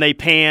 and then they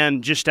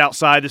pan just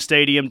outside the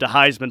stadium to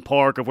Heisman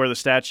Park of where the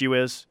statue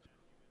is.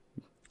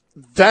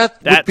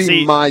 That would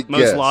be my guess.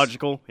 Most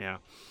logical, yeah.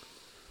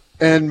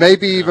 And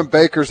maybe even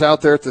Baker's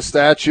out there at the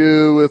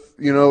statue with,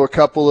 a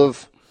couple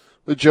of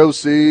the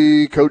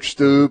Josie, Coach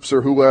Stoops,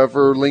 or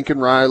whoever, Lincoln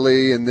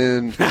Riley, and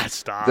then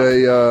Stop.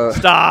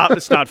 Stop.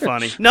 It's not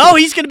funny. No,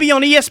 he's going to be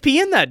on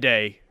ESPN that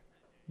day.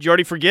 Did you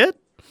already forget?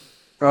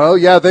 Oh,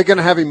 yeah, they're going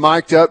to have him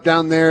mic'd up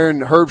down there,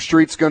 and Herb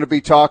Street's going to be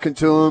talking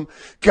to him.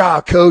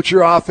 God, Coach,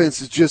 your offense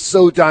is just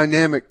so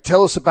dynamic.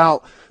 Tell us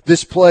about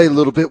this play a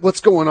little bit. What's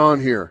going on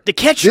here? The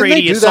catch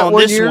radius on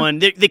this one,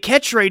 the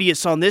catch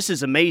radius on this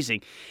is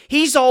amazing.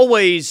 He's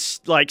always,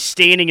 like,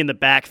 standing in the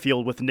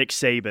backfield with Nick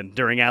Saban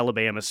during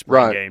Alabama's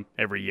spring game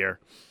every year.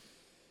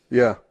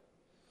 Yeah.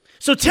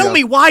 So tell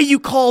me why you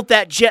called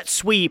that jet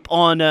sweep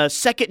on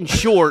second and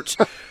short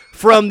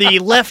from the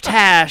left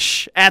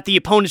hash at the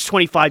opponent's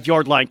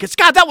 25-yard line. Because,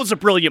 God, that was a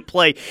brilliant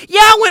play.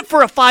 Yeah, I went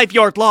for a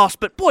 5-yard loss,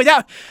 but, boy,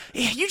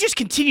 you just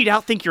continue to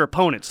outthink your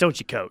opponents, don't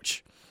you,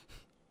 Coach?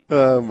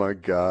 Oh, my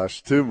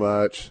gosh, too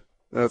much.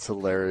 That's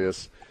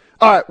hilarious.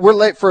 All right, we're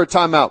late for a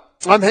timeout.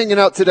 I'm hanging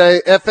out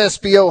today,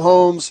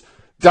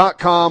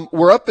 FSBOHomes.com.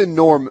 We're up in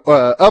Edmond.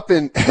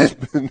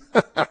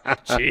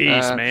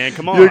 Jeez, man,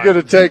 come on. You're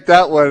going to take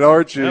that one,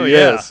 aren't you? Oh,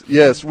 yes,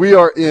 yeah. Yes. We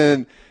are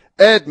in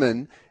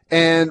Edmond,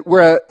 and we're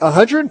at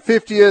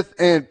 150th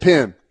and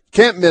Penn.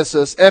 Can't miss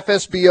us,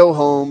 FSBO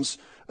Homes.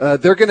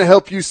 They're going to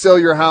help you sell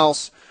your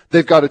house.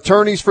 They've got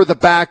attorneys for the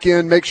back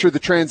end, make sure the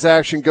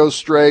transaction goes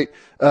straight.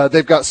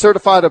 They've got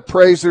certified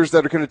appraisers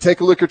that are going to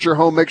take a look at your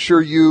home, make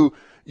sure you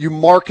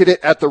market it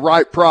at the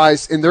right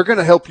price, and they're going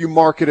to help you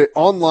market it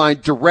online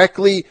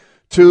directly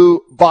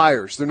to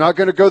buyers. They're not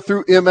going to go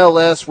through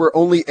MLS where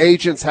only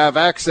agents have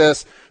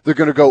access. They're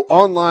going to go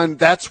online.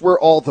 That's where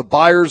all the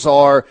buyers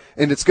are,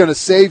 and it's going to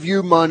save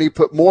you money,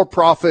 put more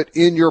profit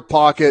in your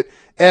pocket.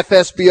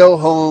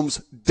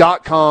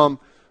 FSBOHomes.com.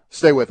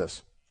 Stay with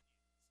us.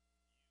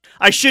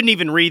 I shouldn't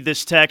even read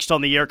this text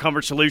on the Air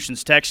Comfort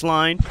Solutions text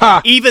line.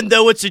 Even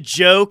though it's a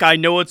joke, I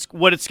know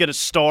what it's going to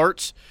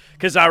start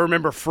because I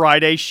remember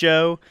Friday's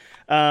show.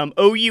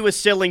 OU is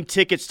selling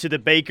tickets to the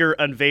Baker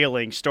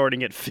unveiling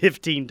starting at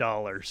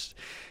 $15.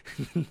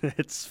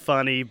 It's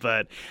funny,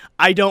 but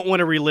I don't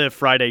want to relive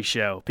Friday's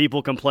show.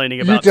 People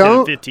complaining about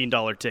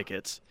 $15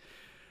 tickets.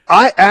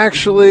 I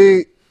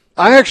actually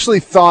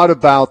thought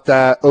about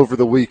that over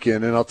the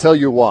weekend, and I'll tell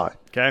you why.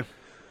 Okay.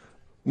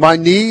 My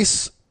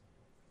niece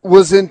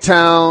was in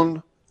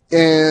town,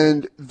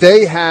 and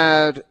they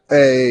had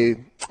a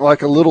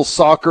little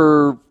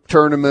soccer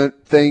tournament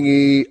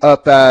thingy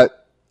up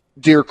at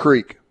Deer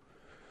Creek.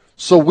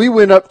 So we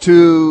went up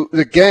to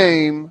the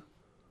game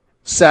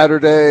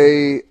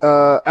Saturday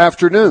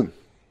afternoon.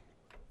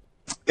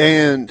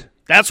 And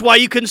that's why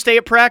you couldn't stay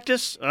at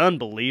practice?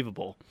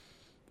 Unbelievable.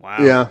 Wow.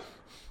 Yeah,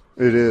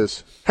 it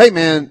is. Hey,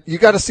 man, you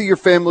got to see your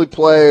family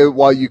play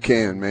while you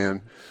can,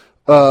 man.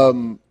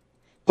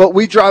 But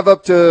we drive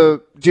up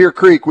to Deer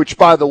Creek, which,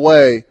 by the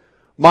way,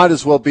 might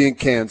as well be in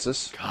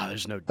Kansas. God,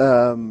 there's no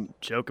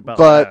joke about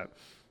but that.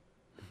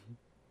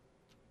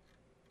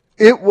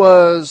 It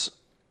was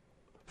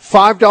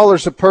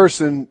 $5 a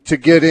person to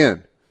get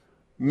in.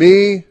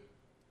 Me,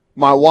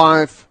 my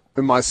wife,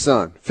 and my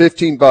son.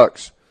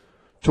 $15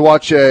 to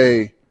watch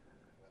a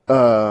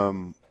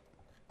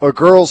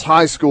girls'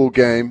 high school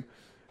game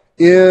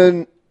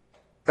in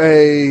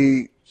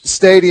a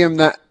stadium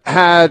that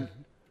had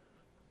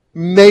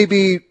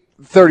maybe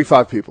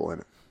 35 people in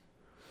it.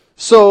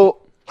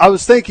 So I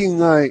was thinking,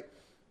 like,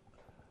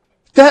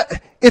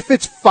 that if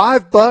it's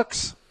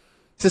 $5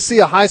 to see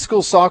a high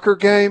school soccer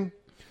game,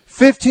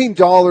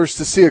 $15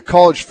 to see a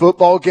college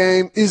football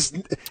game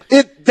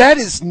that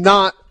is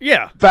not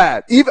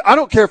bad. Even I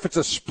don't care if it's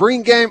a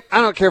spring game, I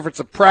don't care if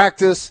it's a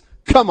practice.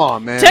 Come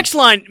on, man. Text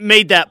line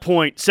made that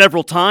point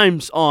several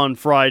times on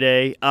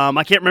Friday.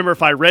 I can't remember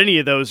if I read any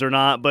of those or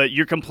not, but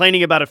you're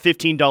complaining about a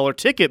 $15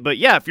 ticket. But,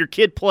 yeah, if your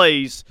kid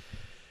plays,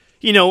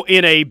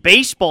 in a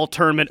baseball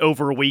tournament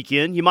over a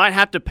weekend, you might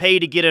have to pay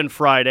to get in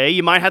Friday.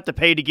 You might have to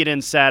pay to get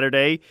in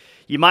Saturday.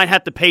 You might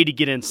have to pay to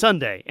get in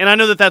Sunday. And I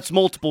know that that's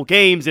multiple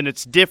games and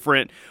it's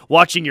different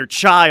watching your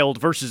child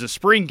versus a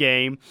spring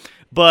game.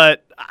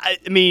 But, I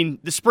mean,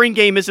 the spring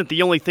game isn't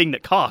the only thing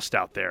that costs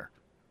out there.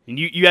 And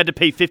you had to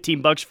pay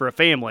 $15 for a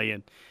family.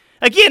 And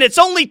again, it's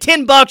only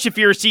 $10 if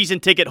you're a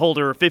season ticket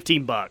holder, or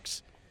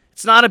 $15.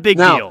 It's not a big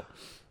deal.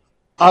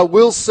 I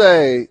will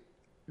say,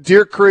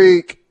 Deer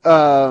Creek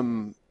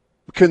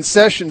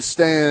concession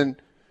stand,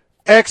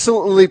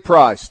 excellently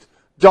priced.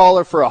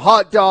 $1 for a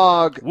hot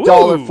dog,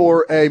 $1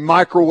 for a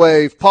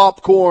microwave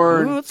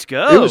popcorn. Ooh, let's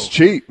go. It was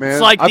cheap, man.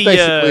 It's like I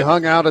basically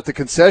hung out at the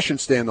concession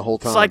stand the whole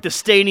time. It's like the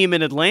stadium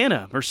in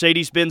Atlanta,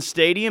 Mercedes-Benz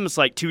Stadium. It's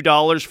like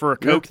 $2 for a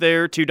Coke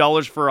there,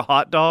 $2 for a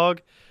hot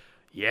dog.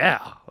 Yeah,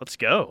 let's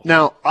go.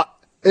 Now,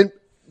 and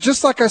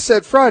just like I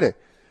said Friday,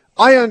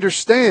 I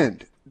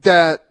understand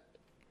that,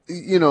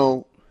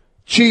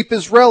 cheap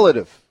is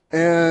relative.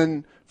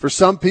 And for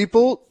some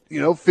people,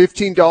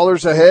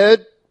 $15 a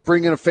head,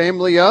 bringing a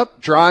family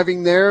up,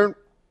 driving there,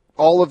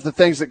 all of the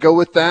things that go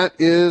with that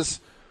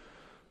is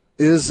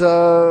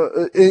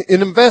an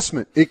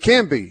investment. It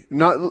can be.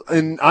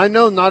 And I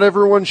know not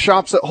everyone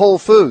shops at Whole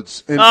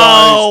Foods and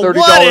buys $30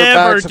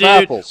 bags of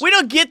apples. We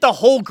don't get the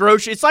whole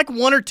grocery. It's like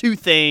one or two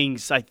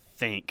things, I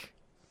think.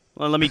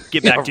 Well, let me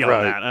get back to you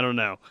on that. I don't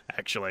know,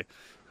 actually.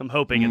 I'm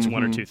hoping it's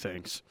one or two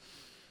things.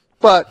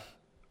 But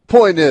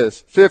point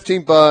is,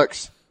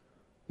 $15,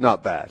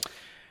 not bad.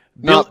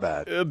 Not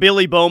bad.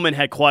 Billy Bowman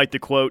had quite the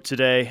quote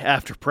today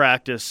after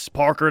practice.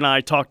 Parker and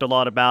I talked a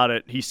lot about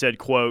it. He said,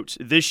 quote,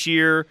 "This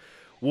year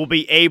we'll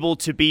be able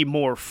to be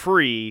more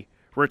free,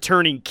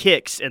 returning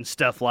kicks and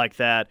stuff like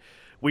that.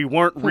 We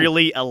weren't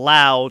really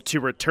allowed to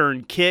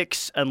return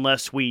kicks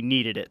unless we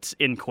needed it,"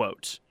 end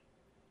quote.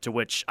 To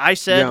which I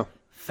said,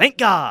 Thank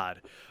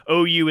God.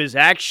 OU is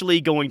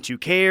actually going to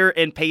care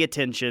and pay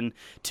attention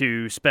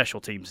to special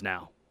teams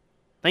now.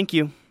 Thank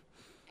you.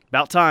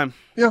 About time.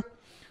 Yeah.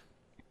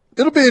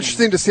 It'll be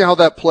interesting to see how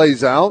that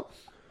plays out.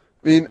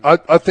 I mean,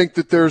 I think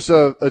that there's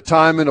a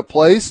time and a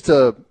place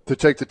to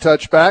take the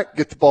touchback,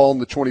 get the ball on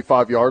the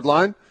 25-yard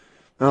line.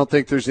 I don't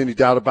think there's any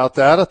doubt about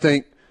that. I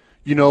think,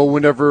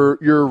 whenever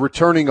you're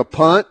returning a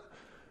punt,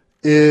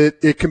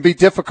 it can be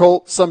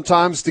difficult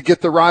sometimes to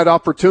get the right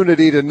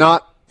opportunity to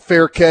not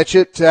fair catch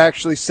it, to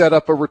actually set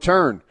up a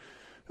return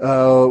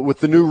with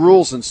the new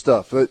rules and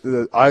stuff.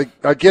 I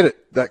get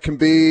it. That can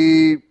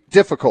be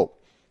difficult.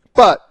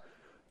 But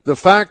the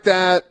fact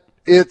that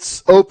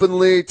it's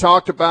openly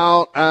talked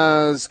about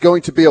as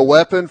going to be a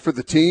weapon for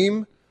the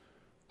team,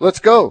 let's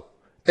go.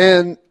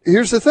 And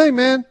here's the thing,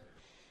 man.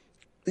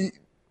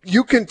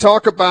 You can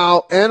talk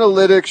about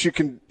analytics.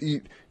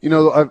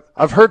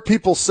 I've heard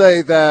people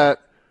say that,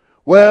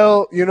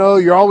 well,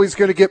 you're always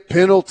going to get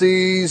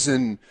penalties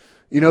and,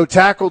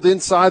 tackled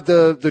inside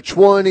the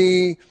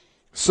 20,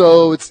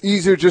 so it's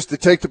easier just to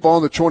take the ball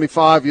on the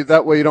 25.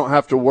 That way you don't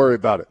have to worry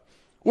about it.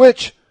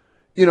 Which,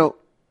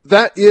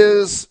 that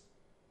is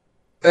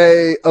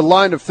a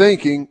line of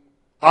thinking.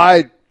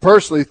 I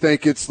personally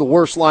think it's the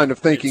worst line of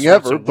thinking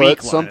ever,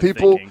 but some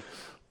people –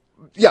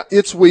 yeah,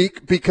 it's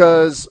weak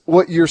because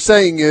what you're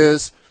saying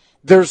is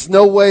there's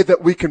no way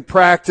that we can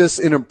practice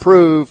and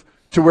improve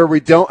to where we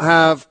don't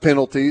have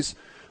penalties.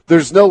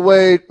 There's no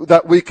way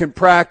that we can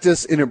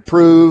practice and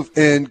improve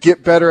and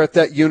get better at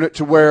that unit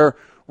to where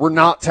we're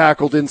not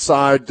tackled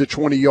inside the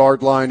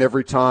 20-yard line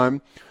every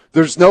time.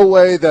 There's no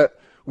way that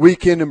we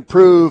can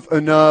improve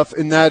enough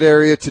in that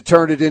area to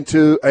turn it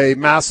into a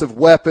massive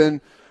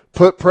weapon,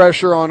 put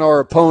pressure on our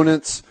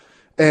opponents,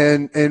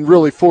 and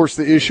really force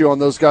the issue on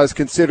those guys,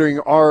 considering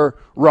our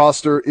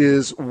roster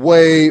is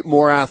way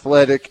more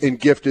athletic and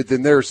gifted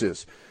than theirs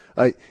is.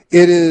 It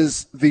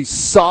is the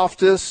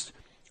softest,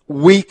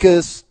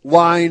 weakest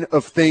line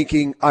of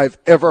thinking I've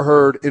ever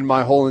heard in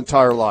my whole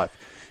entire life.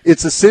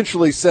 It's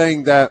essentially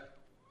saying that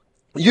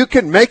you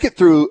can make it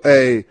through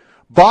a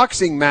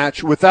boxing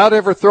match without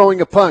ever throwing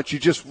a punch. You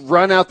just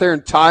run out there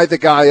and tie the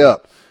guy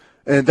up.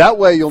 And that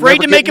way you'll never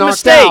get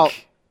knocked out.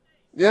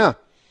 Yeah.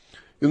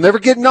 You'll never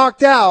get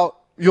knocked out.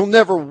 You'll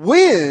never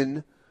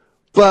win,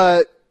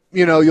 but,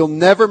 you'll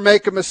never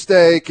make a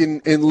mistake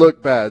and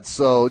look bad.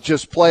 So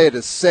just play it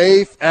as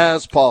safe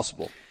as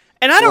possible.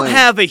 And I don't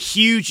have a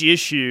huge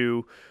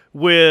issue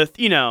with,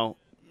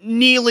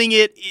 kneeling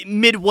it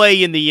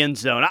midway in the end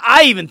zone.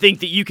 I even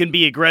think that you can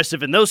be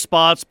aggressive in those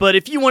spots, but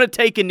if you want to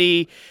take a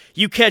knee,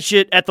 you catch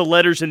it at the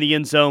letters in the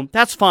end zone,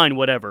 that's fine,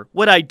 whatever.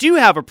 What I do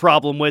have a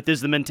problem with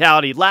is the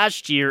mentality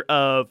last year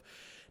of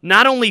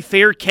not only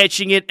fair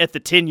catching it at the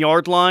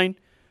 10-yard line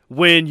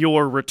when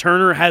your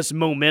returner has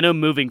momentum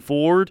moving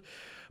forward,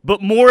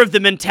 but more of the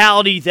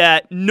mentality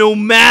that no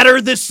matter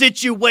the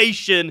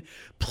situation,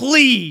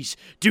 please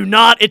do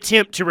not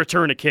attempt to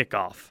return a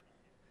kickoff.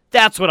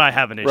 That's what I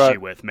have an issue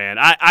with, man.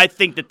 I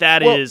think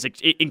that is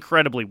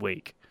incredibly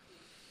weak.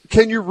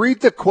 Can you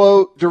read the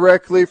quote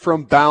directly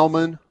from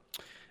Bauman?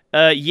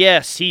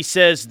 Yes, he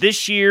says,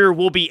 "This year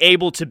we'll be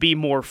able to be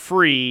more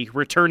free,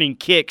 returning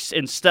kicks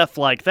and stuff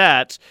like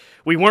that.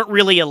 We weren't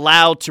really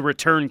allowed to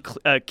return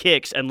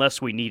kicks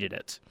unless we needed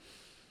it."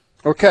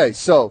 Okay,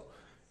 so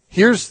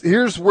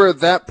here's where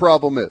that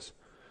problem is.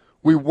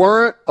 We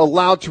weren't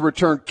allowed to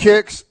return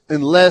kicks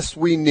unless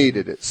we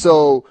needed it.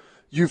 So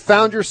you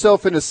found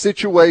yourself in a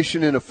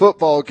situation in a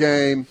football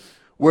game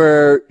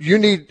where you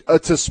need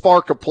to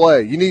spark a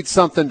play. You need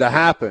something to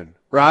happen,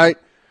 right?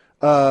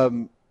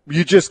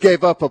 You just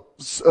gave up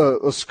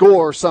a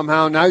score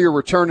somehow. Now you're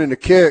returning a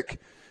kick,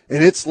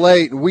 and it's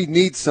late, and we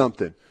need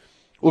something.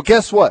 Well,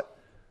 guess what?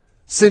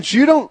 Since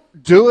you don't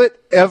do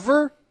it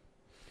ever,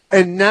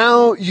 and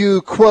now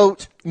you,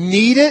 quote,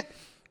 need it,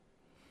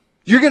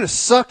 you're going to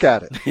suck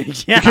at it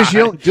because you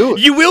don't do it.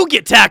 You will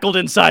get tackled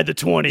inside the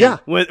 20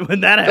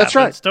 when that happens. That's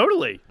right.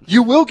 Totally.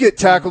 You will get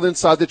tackled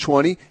inside the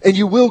 20, and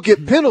you will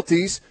get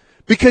penalties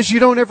because you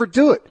don't ever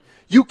do it.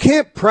 You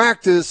can't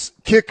practice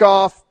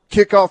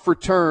kickoff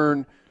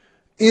return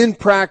in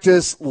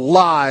practice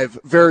live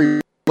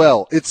very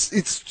well.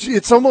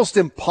 It's almost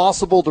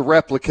impossible to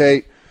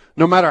replicate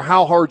no matter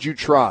how hard you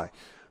try.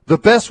 The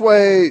best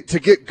way to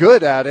get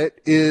good at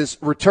it is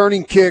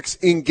returning kicks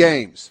in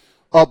games,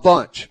 a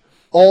bunch,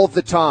 all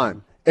the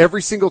time.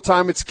 Every single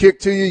time it's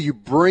kicked to you, you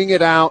bring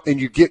it out and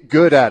you get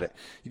good at it.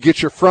 You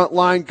get your front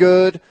line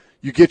good.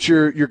 You get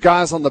your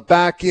guys on the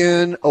back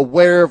end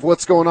aware of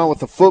what's going on with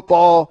the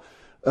football.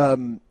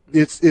 You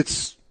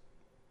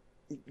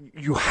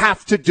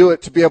have to do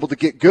it to be able to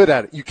get good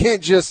at it. You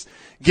can't just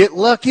get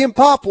lucky and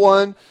pop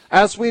one,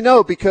 as we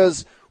know,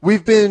 because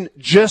we've been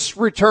just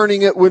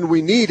returning it when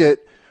we need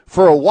it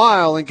for a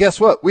while, and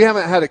guess what? We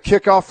haven't had a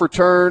kickoff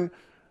return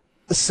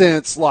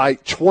since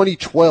like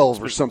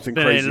 2012 or something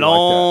crazy like that. It's been a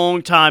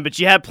long time, but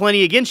you had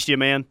plenty against you,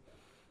 man,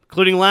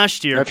 including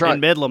last year in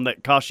Bedlam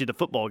that cost you the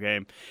football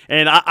game.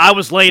 And I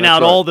was laying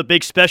out all the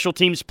big special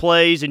teams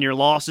plays and your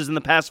losses in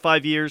the past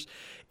 5 years.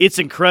 It's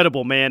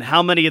incredible, man,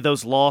 how many of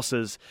those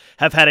losses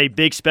have had a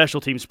big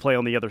special teams play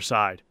on the other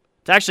side.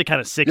 It's actually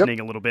kind of sickening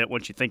a little bit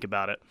once you think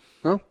about it.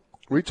 Well,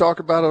 we talk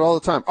about it all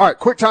the time. All right,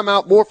 quick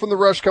timeout. More from the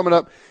Rush coming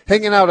up.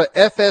 Hanging out at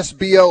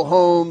FSBO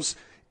Homes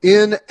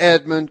in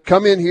Edmond.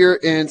 Come in here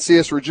and see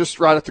us. We're just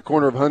right at the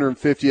corner of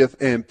 150th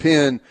and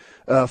Penn,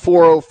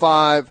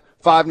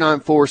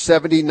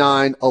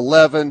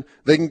 405-594-7911.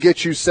 They can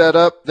get you set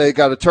up. They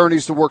got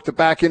attorneys to work the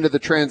back end of the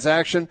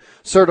transaction,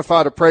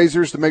 certified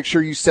appraisers to make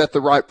sure you set the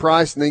right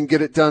price, and they can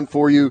get it done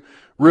for you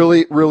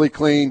really, really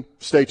clean.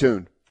 Stay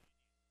tuned.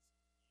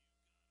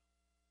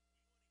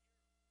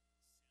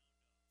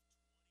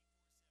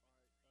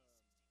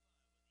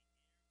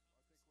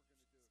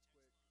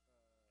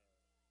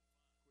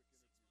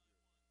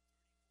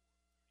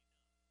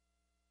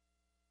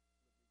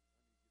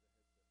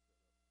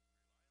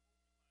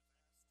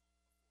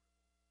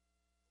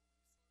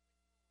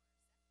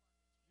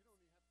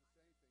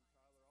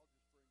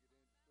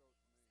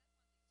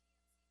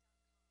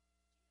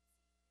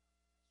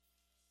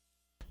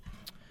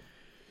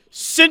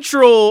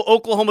 Central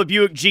Oklahoma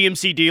Buick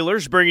GMC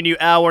dealers bringing you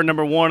hour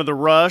number 1 of the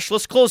Rush.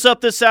 Let's close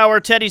up this hour.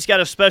 Teddy's got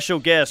a special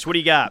guest. What do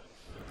you got?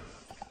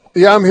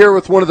 Yeah, I'm here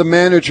with one of the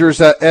managers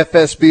at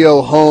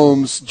FSBO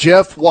Homes,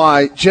 Jeff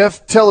White.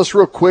 Jeff, tell us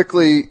real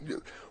quickly,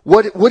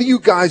 what do you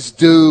guys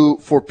do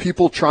for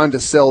people trying to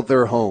sell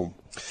their home?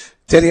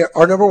 Teddy,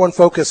 our number one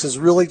focus is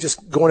really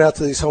just going out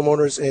to these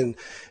homeowners and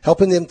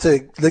helping them to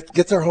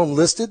get their home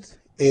listed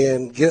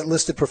and get it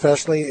listed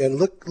professionally and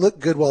look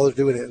good while they're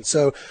doing it. And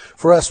so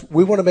for us,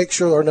 we want to make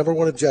sure our number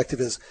one objective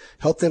is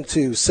help them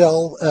to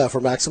sell for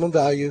maximum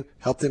value,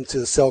 help them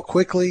to sell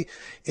quickly,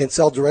 and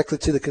sell directly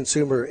to the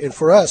consumer. And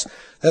for us,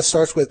 that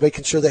starts with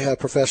making sure they have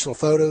professional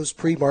photos,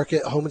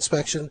 pre-market home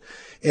inspection,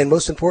 and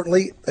most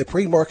importantly, a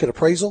pre-market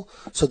appraisal.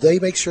 So they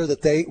make sure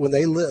that when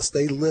they list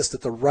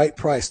at the right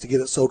price to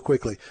get it sold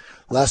quickly.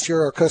 Last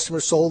year, our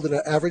customers sold in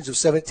an average of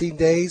 17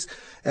 days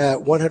at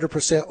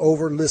 100%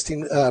 over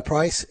listing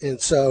price.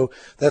 And so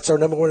that's our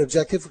number one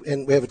objective.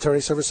 And we have attorney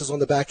services on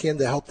the back end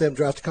to help them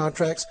draft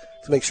contracts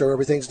to make sure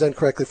everything's done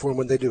correctly for them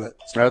when they do it.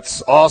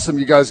 That's awesome.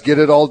 You guys get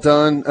it all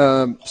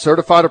done.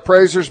 Certified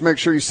appraisers, make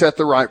sure you set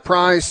the right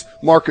price,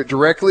 market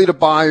directly to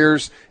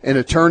buyers, and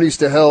attorneys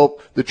to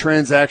help the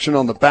transaction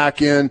on the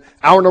back end.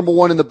 Hour number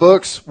 1 in the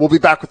books. We'll be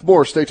back with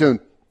more. Stay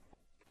tuned.